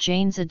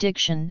 Jane's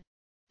Addiction,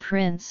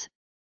 Prince,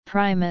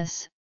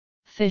 Primus,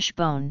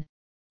 Fishbone,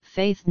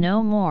 Faith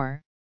No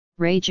More,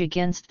 Rage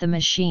Against the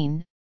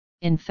Machine,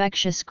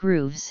 Infectious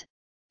Grooves,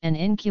 and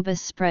Incubus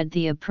spread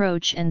the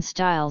approach and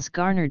styles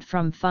garnered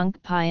from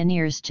funk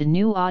pioneers to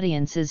new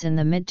audiences in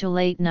the mid to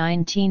late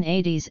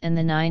 1980s and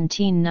the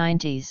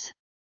 1990s.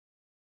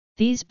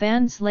 These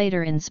bands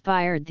later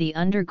inspired the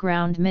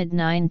underground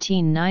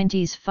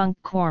mid-1990s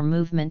funkcore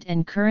movement,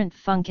 and current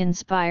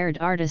funk-inspired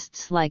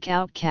artists like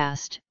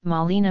Outkast,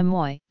 Malina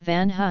Moy,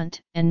 Van Hunt,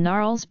 and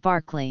Gnarls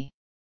Barkley.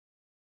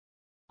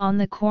 On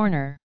the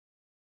Corner.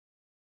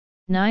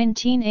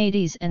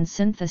 1980s and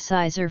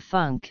synthesizer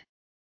funk.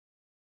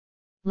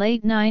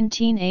 Late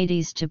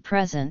 1980s to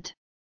present.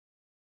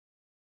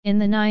 In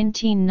the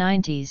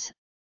 1990s,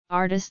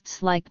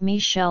 artists like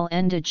Michel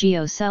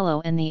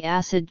Ndegeocello and the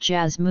acid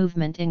jazz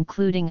movement,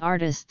 including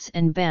artists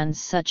and bands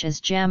such as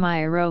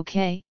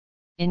Jamiroquai,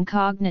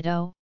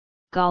 Incognito,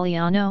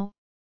 Galliano,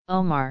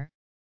 Omar,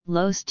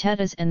 Los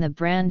Tetas and the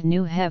brand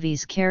new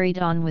heavies, carried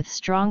on with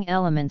strong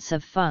elements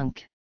of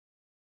funk.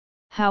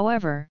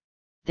 However,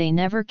 they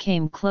never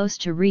came close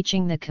to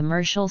reaching the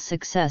commercial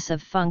success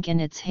of funk in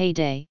its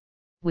heyday,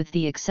 with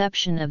the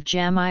exception of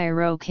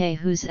Jamiroquai,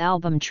 whose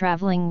album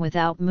Traveling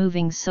Without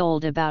Moving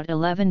sold about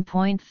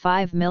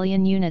 11.5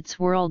 million units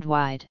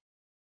worldwide.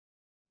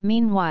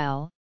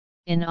 Meanwhile,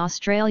 in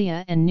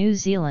Australia and New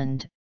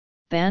Zealand,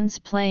 bands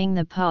playing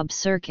the pub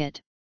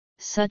circuit,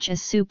 such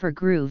as Super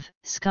Groove,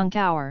 Skunk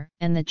Hour,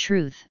 and The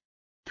Truth,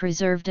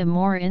 preserved a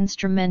more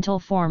instrumental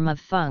form of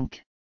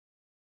funk.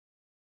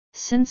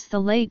 Since the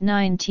late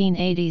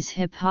 1980s,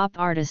 hip-hop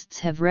artists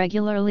have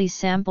regularly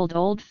sampled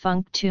old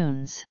funk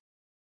tunes.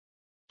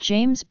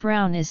 James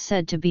Brown is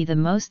said to be the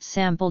most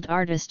sampled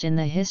artist in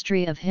the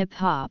history of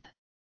hip-hop,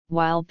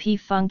 while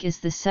P-Funk is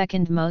the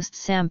second most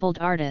sampled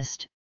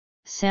artist.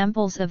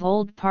 Samples of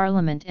old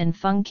Parliament and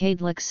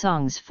Funkadelic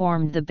songs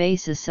formed the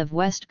basis of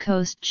West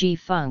Coast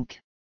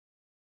G-Funk.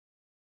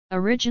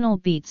 Original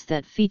beats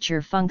that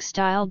feature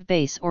funk-styled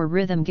bass or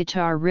rhythm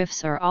guitar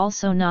riffs are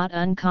also not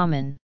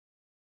uncommon.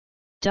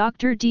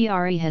 Dr.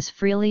 Dre has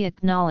freely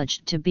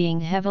acknowledged to being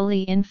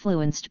heavily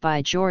influenced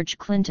by George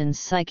Clinton's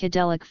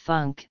psychedelic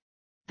funk.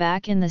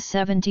 Back in the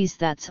 70s,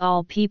 that's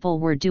all people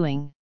were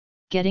doing,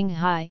 getting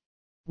high,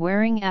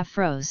 wearing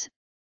afros,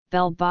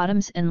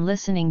 bell-bottoms and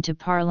listening to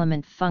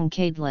Parliament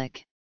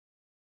Funkadelic.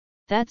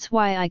 That's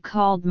why I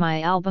called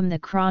my album The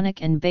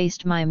Chronic and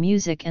based my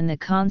music and the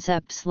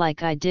concepts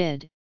like I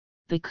did,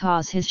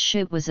 because his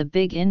shit was a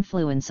big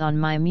influence on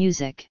my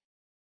music.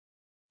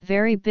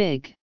 Very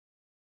big.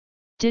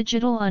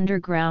 Digital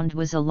Underground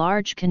was a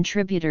large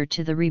contributor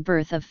to the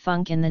rebirth of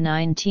funk in the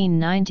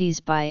 1990s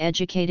by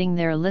educating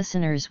their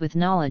listeners with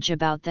knowledge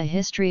about the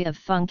history of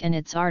funk and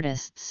its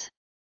artists.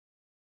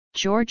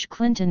 George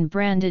Clinton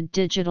branded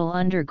Digital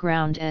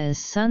Underground as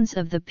Sons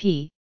of the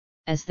P,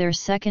 as their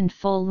second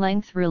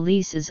full-length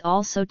release is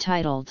also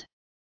titled.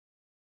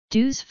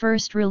 Do's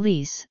first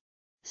release,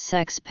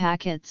 Sex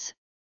Packets,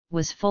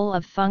 was full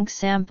of funk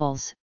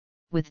samples,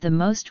 with the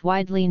most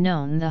widely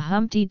known the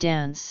Humpty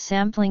Dance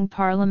sampling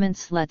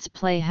Parliament's Let's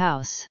Play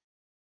House.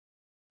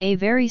 A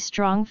very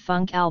strong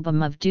funk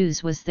album of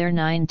Do's was their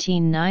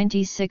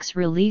 1996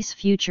 release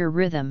Future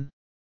Rhythm.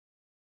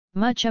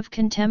 Much of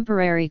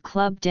contemporary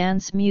club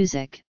dance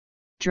music,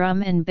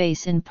 drum and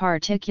bass in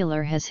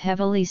particular has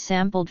heavily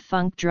sampled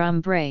funk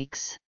drum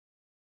breaks.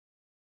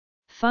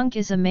 Funk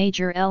is a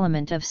major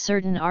element of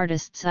certain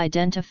artists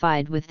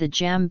identified with the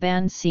jam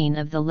band scene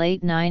of the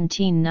late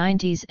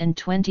 1990s and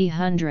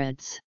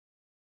 2000s.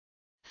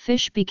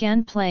 Fish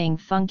began playing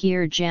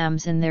funkier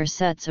jams in their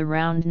sets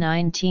around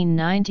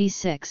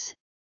 1996,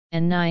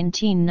 and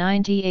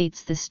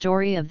 1998's The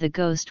Story of the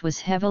Ghost was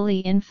heavily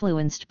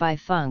influenced by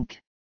funk.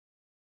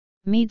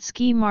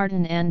 Meadsky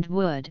Martin and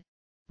Wood,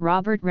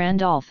 Robert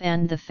Randolph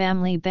and the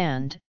Family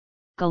Band,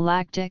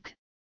 Galactic,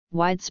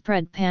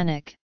 Widespread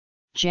Panic,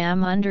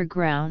 Jam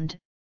Underground,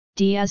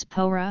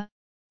 Diaspora,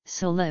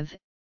 Soliv,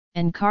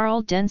 and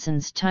Carl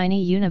Denson's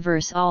Tiny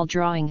Universe all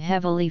drawing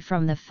heavily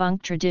from the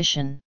funk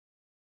tradition.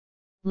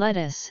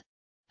 Lettuce,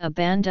 a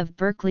band of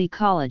Berklee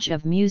College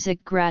of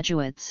Music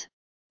graduates,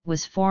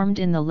 was formed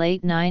in the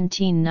late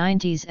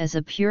 1990s as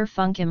a pure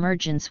funk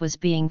emergence was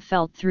being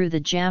felt through the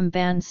jam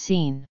band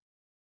scene.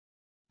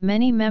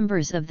 Many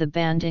members of the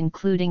band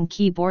including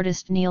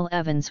keyboardist Neil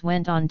Evans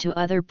went on to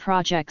other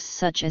projects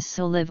such as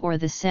Soliv or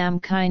the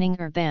Sam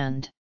Kininger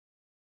Band.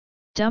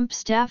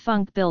 Dumpsta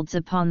Funk builds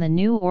upon the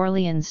New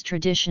Orleans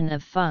tradition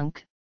of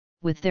funk,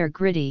 with their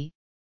gritty,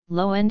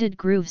 low-ended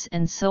grooves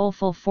and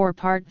soulful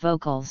four-part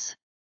vocals.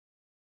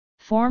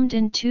 Formed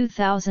in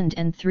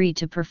 2003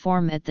 to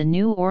perform at the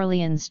New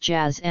Orleans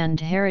Jazz and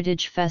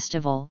Heritage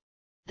Festival,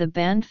 the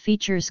band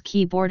features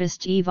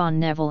keyboardist Yvonne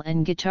Neville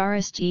and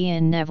guitarist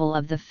Ian Neville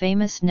of the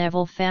famous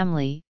Neville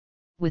family,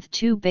 with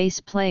two bass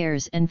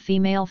players and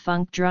female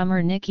funk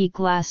drummer Nikki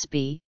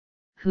Glaspie,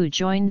 who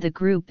joined the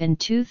group in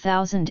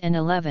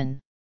 2011.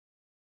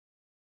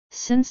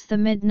 Since the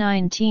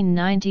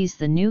mid-1990s,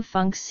 the new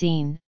funk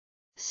scene,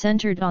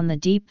 centered on the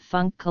deep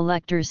funk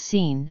collectors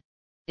scene,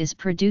 is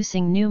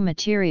producing new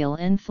material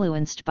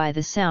influenced by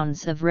the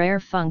sounds of rare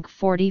funk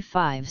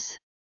 45s.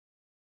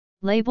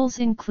 Labels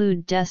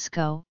include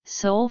Desco,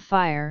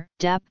 Soulfire,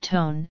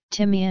 Daptone,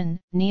 Timian,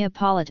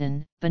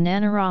 Neapolitan,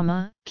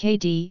 Bananarama,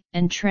 KD,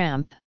 and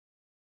Tramp.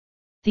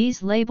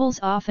 These labels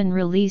often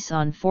release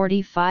on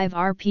 45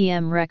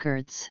 RPM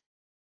records.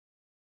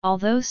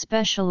 Although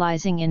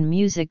specializing in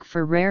music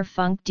for rare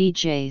funk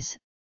DJs,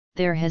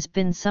 there has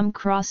been some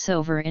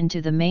crossover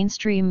into the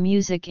mainstream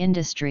music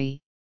industry,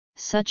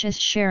 such as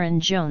Sharon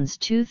Jones'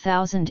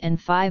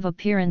 2005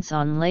 appearance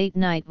on Late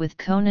Night with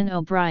Conan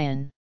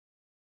O'Brien.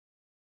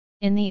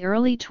 In the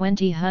early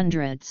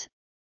 2000s,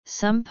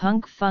 some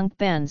punk-funk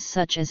bands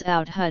such as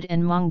Outhud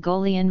and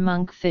Mongolian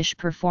Monkfish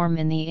perform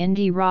in the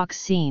indie rock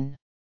scene.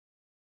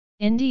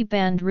 Indie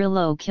band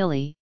Rillo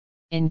Killy,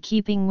 in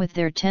keeping with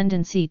their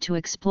tendency to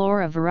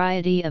explore a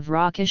variety of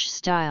rockish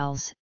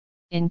styles,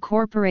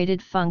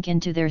 incorporated funk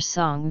into their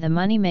song The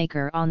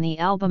Moneymaker on the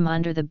album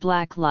Under the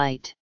Black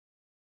Light.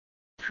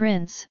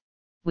 Prince,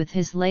 with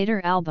his later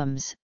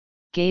albums,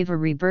 gave a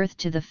rebirth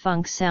to the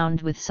funk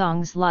sound with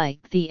songs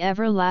like The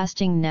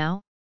Everlasting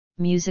Now,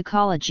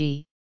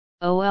 Musicology,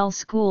 OL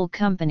School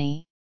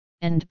Company,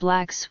 and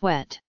Black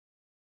Sweat.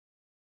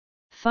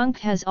 Funk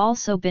has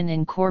also been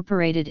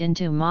incorporated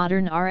into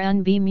modern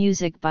R&B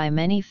music by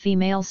many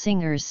female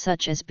singers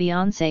such as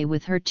Beyoncé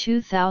with her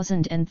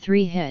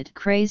 2003 hit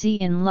Crazy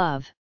in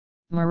Love,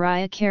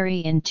 Mariah Carey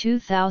in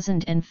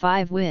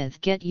 2005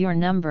 with Get Your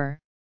Number,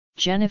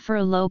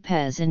 Jennifer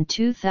Lopez in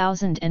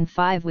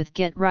 2005 with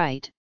Get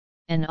Right,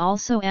 and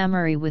also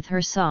Amory with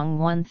her song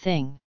One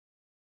Thing.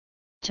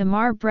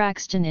 Tamar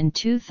Braxton in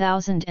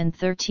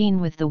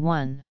 2013 with The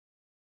One.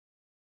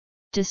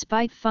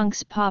 Despite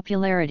funk's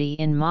popularity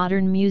in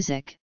modern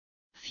music,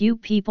 few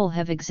people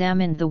have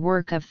examined the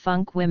work of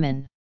funk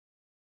women.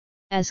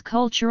 As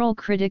cultural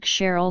critic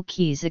Cheryl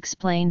Keyes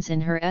explains in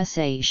her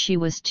essay She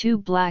Was Too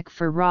Black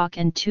for Rock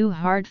and Too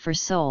Hard for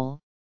Soul,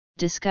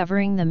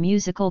 discovering the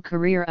musical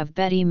career of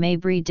Betty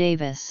Mabry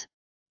Davis,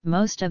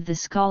 most of the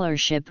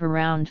scholarship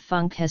around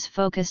funk has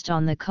focused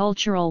on the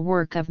cultural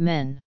work of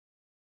men.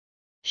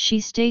 She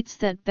states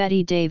that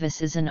Betty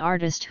Davis is an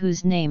artist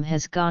whose name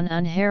has gone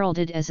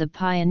unheralded as a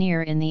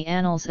pioneer in the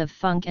annals of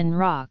funk and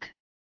rock.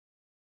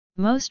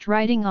 Most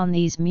writing on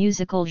these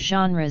musical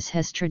genres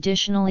has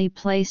traditionally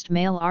placed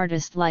male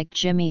artists like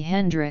Jimi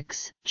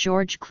Hendrix,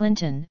 George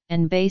Clinton,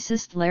 and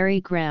bassist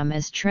Larry Graham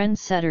as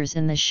trendsetters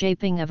in the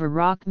shaping of a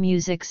rock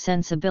music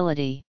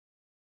sensibility.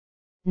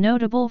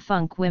 Notable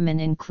funk women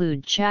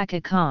include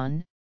Chaka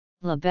Khan,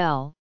 La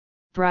Belle,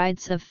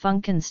 Brides of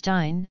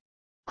Funkenstein,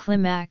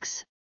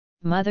 Climax,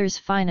 Mother's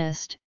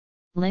Finest,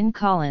 Lynn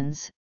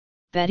Collins,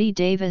 Betty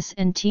Davis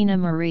and Tina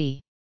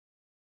Marie.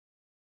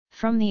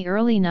 From the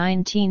early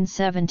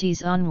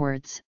 1970s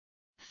onwards,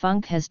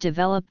 funk has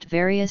developed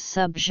various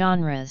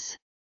subgenres.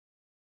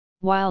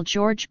 While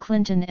George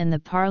Clinton and the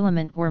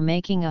Parliament were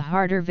making a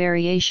harder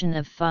variation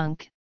of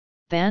funk,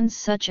 bands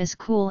such as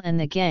Kool and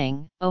the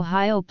Gang,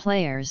 Ohio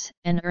Players,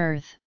 and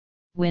Earth,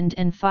 Wind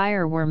and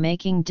Fire were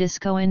making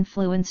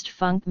disco-influenced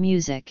funk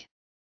music.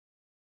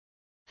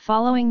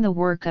 Following the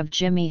work of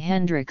Jimi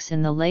Hendrix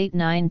in the late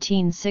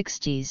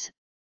 1960s,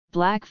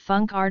 Black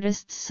funk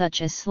artists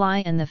such as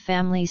Sly and the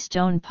Family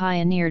Stone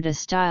pioneered a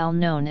style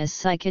known as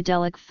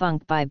psychedelic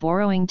funk by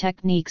borrowing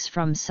techniques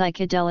from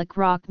psychedelic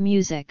rock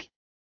music,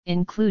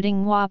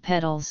 including wah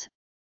pedals,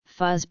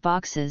 fuzz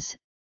boxes,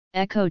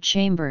 echo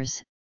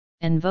chambers,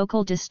 and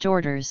vocal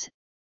distorters,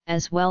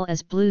 as well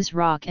as blues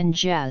rock and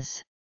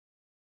jazz.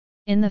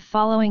 In the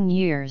following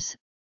years,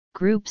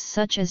 groups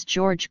such as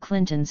George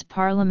Clinton's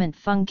Parliament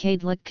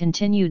Funkadelic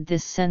continued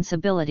this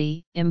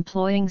sensibility,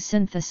 employing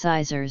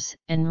synthesizers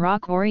and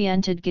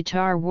rock-oriented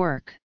guitar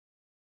work.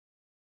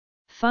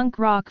 Funk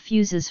rock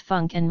fuses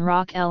funk and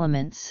rock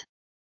elements.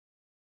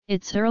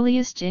 Its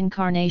earliest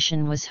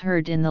incarnation was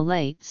heard in the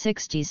late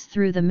 60s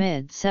through the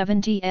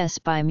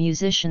mid-70s by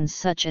musicians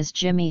such as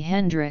Jimi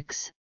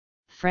Hendrix,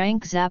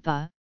 Frank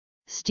Zappa,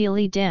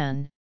 Steely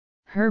Dan,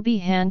 Herbie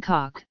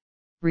Hancock,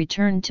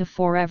 Return to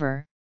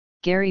Forever,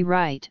 Gary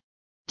Wright,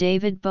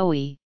 David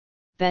Bowie,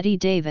 Betty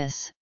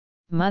Davis,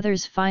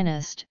 Mother's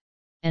Finest,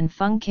 and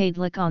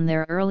Funkadelic on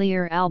their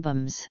earlier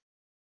albums.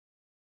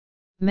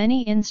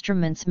 Many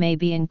instruments may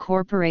be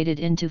incorporated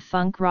into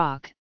funk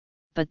rock,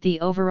 but the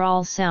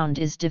overall sound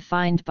is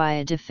defined by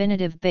a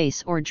definitive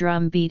bass or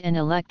drum beat and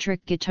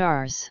electric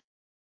guitars.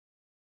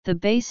 The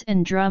bass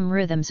and drum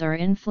rhythms are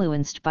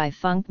influenced by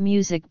funk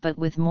music but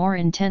with more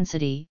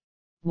intensity,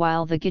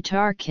 while the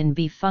guitar can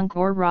be funk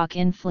or rock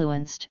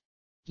influenced,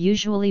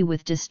 usually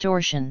with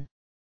distortion.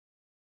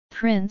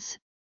 Prince,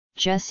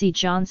 Jesse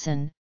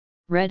Johnson,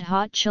 Red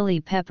Hot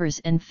Chili Peppers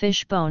and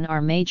Fishbone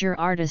are major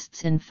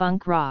artists in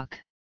funk rock.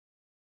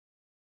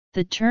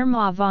 The term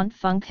avant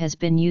funk has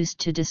been used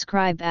to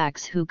describe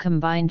acts who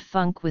combined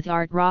funk with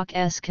art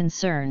rock-esque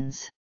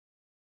concerns.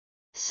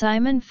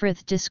 Simon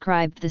Frith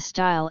described the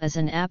style as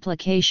an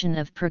application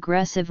of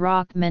progressive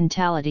rock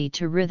mentality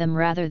to rhythm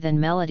rather than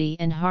melody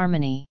and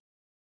harmony.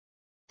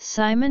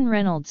 Simon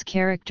Reynolds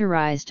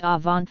characterized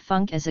avant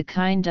funk as a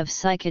kind of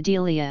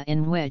psychedelia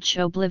in which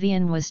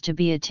oblivion was to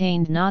be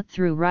attained not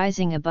through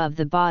rising above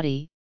the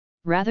body,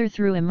 rather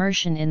through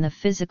immersion in the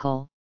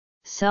physical,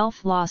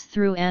 self-loss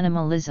through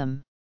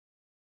animalism.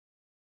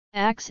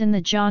 Acts in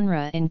the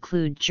genre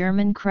include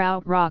German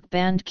krautrock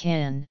band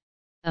Can,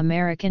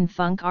 American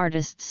funk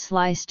artists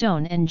Sly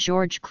Stone and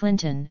George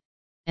Clinton,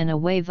 and a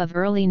wave of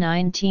early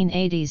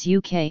 1980s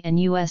UK and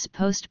US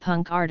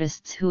post-punk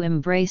artists who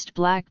embraced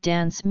black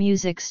dance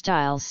music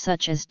styles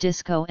such as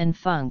disco and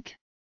funk.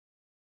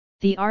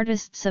 The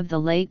artists of the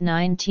late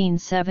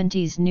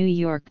 1970s New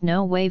York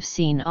no-wave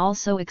scene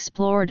also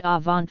explored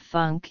avant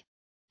funk,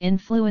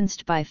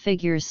 influenced by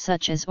figures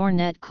such as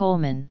Ornette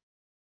Coleman.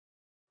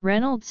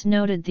 Reynolds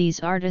noted these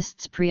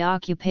artists'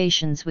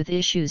 preoccupations with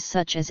issues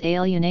such as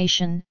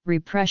alienation,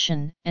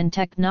 repression, and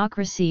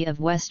technocracy of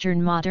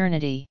Western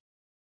modernity.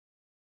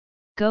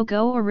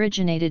 Go-Go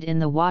originated in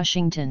the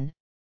Washington,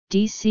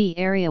 D.C.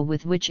 area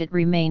with which it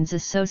remains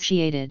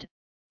associated,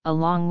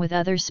 along with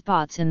other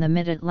spots in the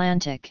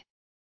Mid-Atlantic.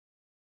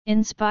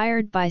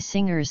 Inspired by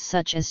singers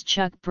such as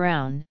Chuck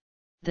Brown,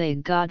 the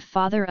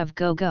godfather of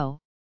Go-Go,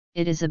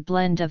 it is a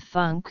blend of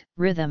funk,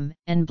 rhythm,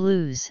 and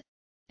blues,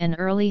 and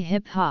early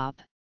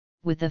hip-hop,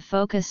 with a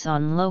focus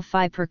on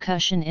lo-fi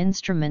percussion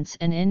instruments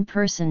and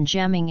in-person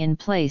jamming in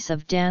place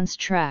of dance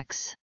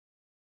tracks.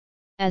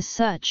 As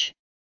such,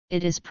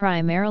 it is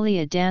primarily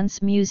a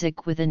dance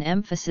music with an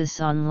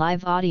emphasis on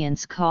live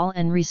audience call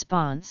and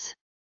response.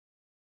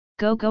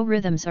 Go-go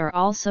rhythms are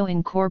also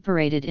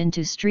incorporated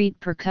into street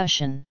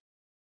percussion.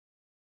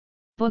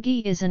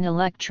 Boogie is an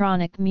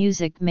electronic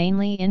music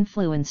mainly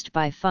influenced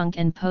by funk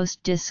and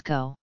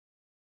post-disco.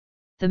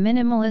 The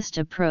minimalist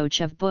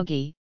approach of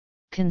boogie,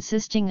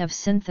 consisting of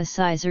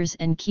synthesizers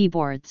and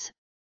keyboards,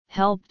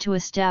 helped to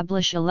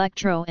establish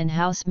electro and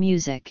house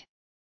music.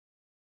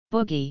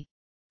 Boogie,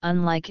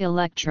 unlike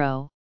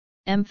electro,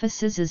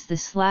 emphasizes the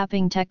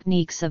slapping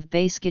techniques of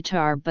bass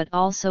guitar but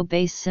also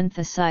bass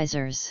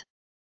synthesizers.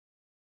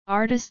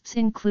 Artists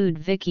include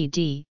Vicky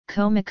D,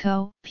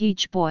 Komiko,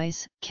 Peach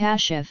Boys,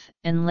 Kashif,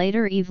 and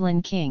later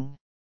Evelyn King.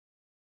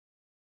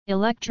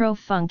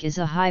 Electro-funk is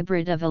a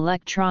hybrid of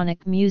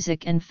electronic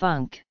music and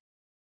funk.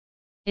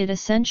 It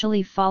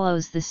essentially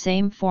follows the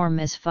same form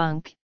as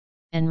funk,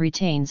 and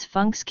retains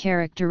funk's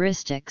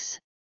characteristics,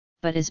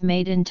 but is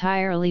made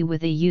entirely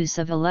with the use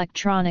of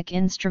electronic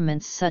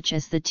instruments such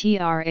as the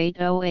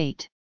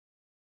TR-808.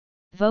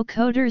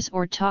 Vocoders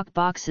or talk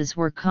boxes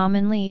were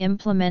commonly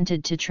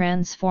implemented to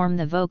transform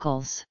the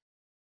vocals.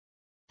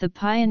 The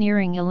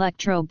pioneering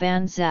electro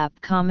band Zapp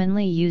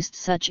commonly used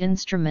such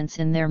instruments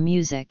in their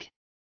music.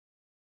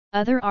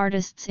 Other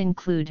artists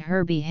include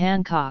Herbie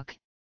Hancock,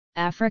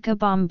 Africa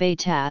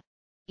Bambaataa,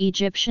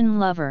 Egyptian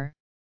Lover,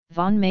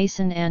 Von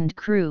Mason and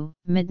Crew,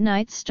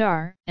 Midnight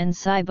Star, and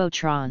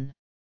Cybotron.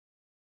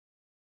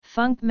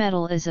 Funk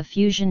metal is a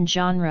fusion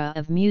genre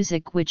of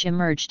music which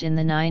emerged in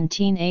the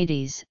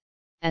 1980s,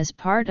 as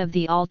part of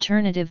the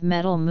alternative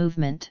metal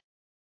movement.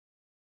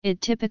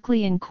 It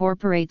typically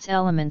incorporates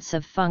elements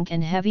of funk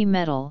and heavy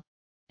metal,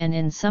 and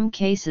in some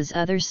cases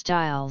other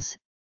styles,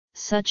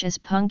 such as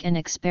punk and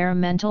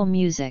experimental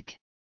music.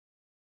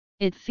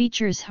 It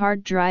features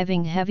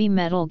hard-driving heavy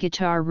metal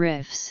guitar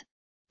riffs,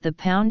 the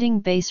pounding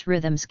bass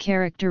rhythms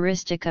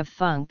characteristic of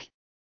funk,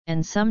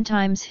 and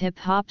sometimes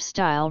hip-hop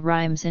style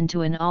rhymes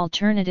into an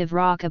alternative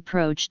rock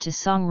approach to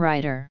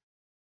songwriter.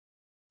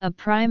 A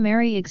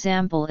primary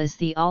example is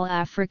the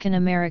all-African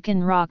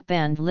American rock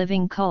band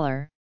Living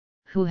Colour,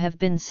 who have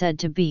been said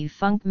to be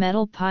funk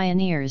metal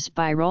pioneers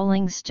by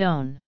Rolling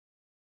Stone.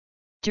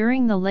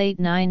 During the late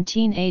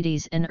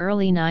 1980s and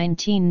early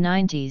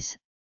 1990s,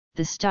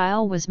 the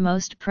style was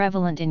most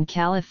prevalent in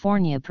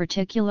California,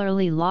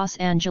 particularly Los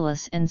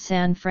Angeles and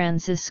San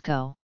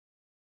Francisco.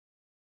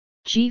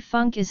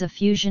 G-funk is a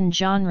fusion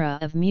genre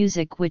of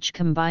music which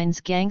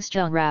combines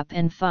gangsta rap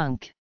and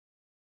funk.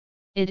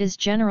 It is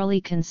generally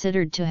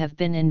considered to have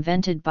been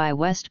invented by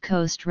West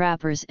Coast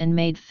rappers and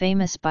made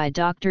famous by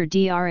Dr.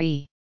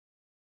 Dre.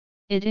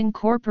 It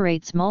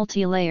incorporates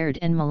multi-layered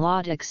and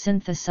melodic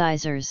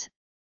synthesizers,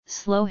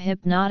 slow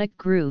hypnotic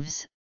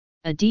grooves,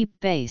 a deep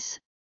bass,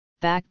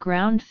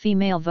 background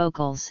female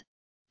vocals,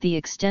 the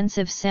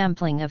extensive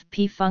sampling of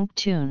P-funk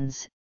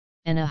tunes,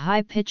 and a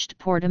high-pitched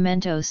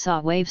portamento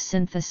saw wave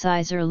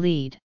synthesizer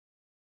lead.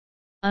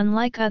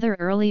 Unlike other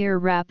earlier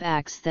rap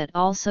acts that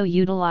also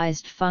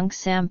utilized funk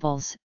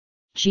samples,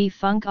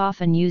 G-funk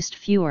often used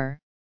fewer,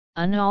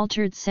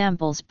 unaltered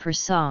samples per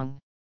song.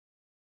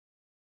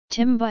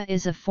 Timba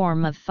is a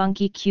form of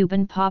funky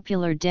Cuban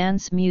popular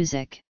dance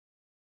music.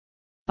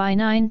 By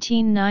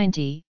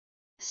 1990,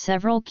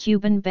 several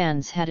Cuban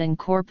bands had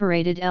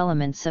incorporated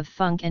elements of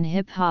funk and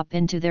hip-hop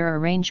into their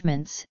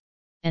arrangements,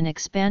 and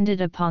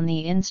expanded upon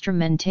the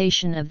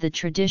instrumentation of the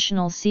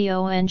traditional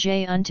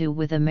conjunto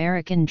with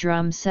American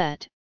drum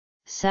set,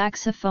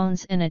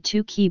 saxophones and a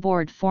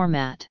two-keyboard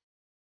format.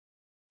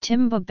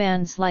 Timba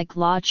bands like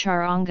La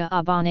Charanga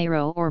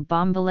Habanero or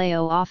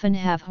Bamboleo often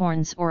have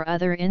horns or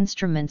other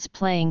instruments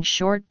playing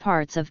short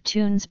parts of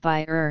tunes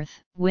by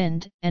Earth,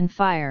 Wind and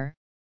Fire,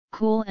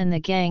 Kool and the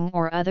Gang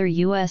or other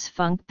U.S.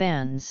 funk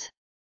bands.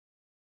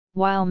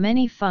 While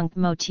many funk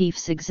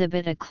motifs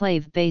exhibit a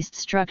clave-based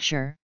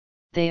structure,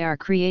 they are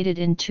created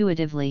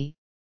intuitively,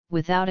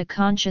 without a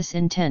conscious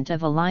intent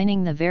of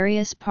aligning the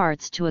various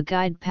parts to a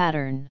guide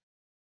pattern.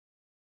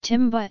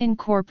 Timba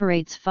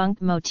incorporates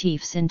funk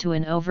motifs into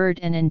an overt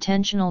and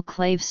intentional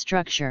clave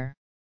structure.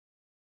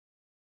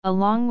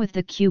 Along with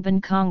the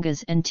Cuban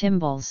congas and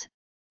timbales,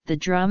 the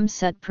drum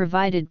set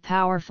provided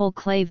powerful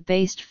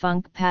clave-based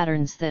funk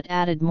patterns that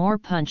added more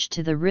punch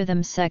to the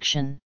rhythm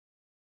section.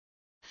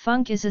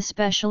 Funk is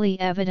especially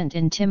evident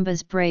in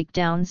timba's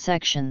breakdown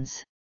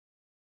sections.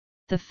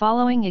 The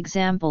following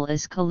example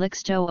is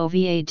Calixto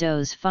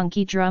Oviedo's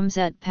funky drum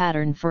set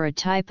pattern for a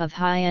type of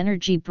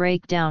high-energy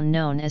breakdown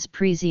known as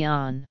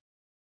presión.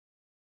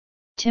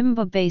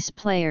 Timba bass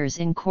players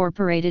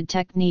incorporated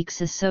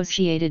techniques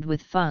associated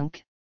with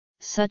funk,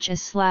 such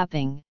as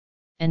slapping,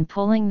 and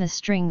pulling the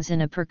strings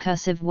in a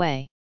percussive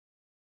way.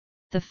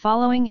 The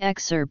following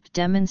excerpt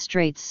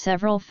demonstrates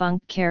several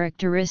funk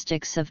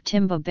characteristics of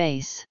timba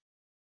bass.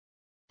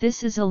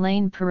 This is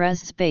Elaine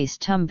Perez's bass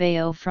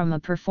tumbeo from a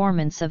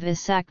performance of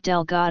Isaac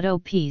Delgado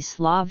piece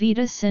La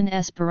Vida sin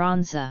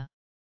Esperanza.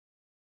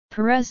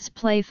 Perez's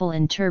playful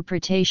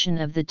interpretation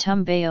of the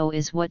tumbeo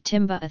is what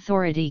timba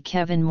authority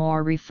Kevin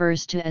Moore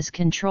refers to as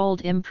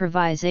controlled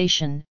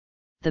improvisation.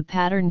 The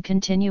pattern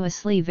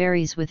continuously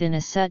varies within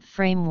a set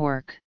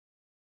framework.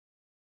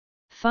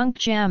 Funk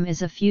jam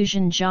is a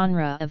fusion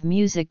genre of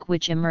music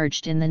which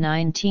emerged in the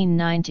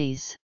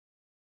 1990s.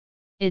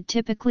 It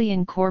typically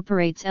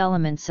incorporates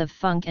elements of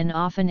funk and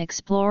often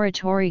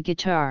exploratory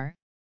guitar,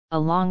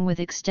 along with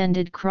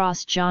extended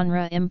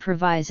cross-genre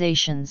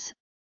improvisations,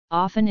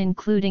 often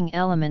including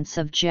elements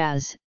of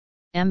jazz,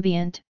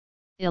 ambient,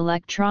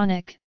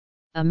 electronic,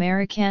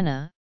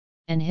 Americana,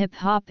 and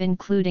hip-hop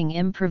including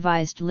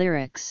improvised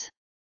lyrics.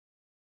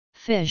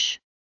 Fish,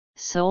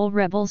 Soul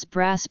Rebels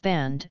Brass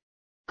Band,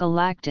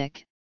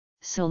 Galactic,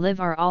 Soliv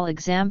are all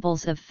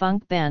examples of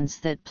funk bands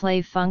that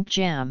play funk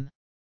jam.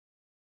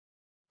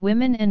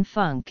 Women and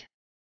funk.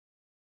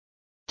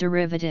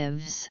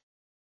 Derivatives.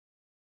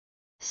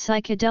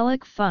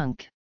 Psychedelic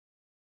funk.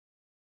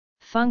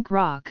 Funk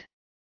rock.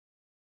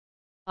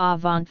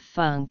 Avant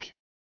funk.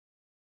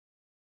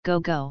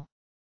 Go-go.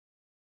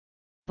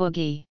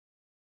 Boogie.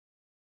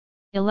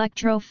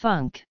 Electro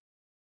funk.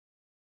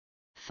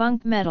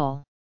 Funk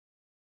metal.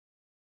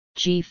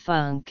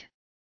 G-funk.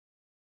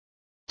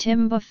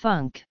 Timba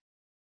funk.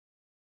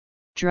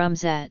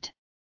 Drumset.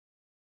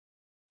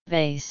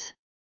 Bass.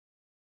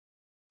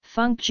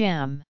 Funk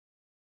jam.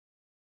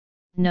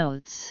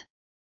 Notes.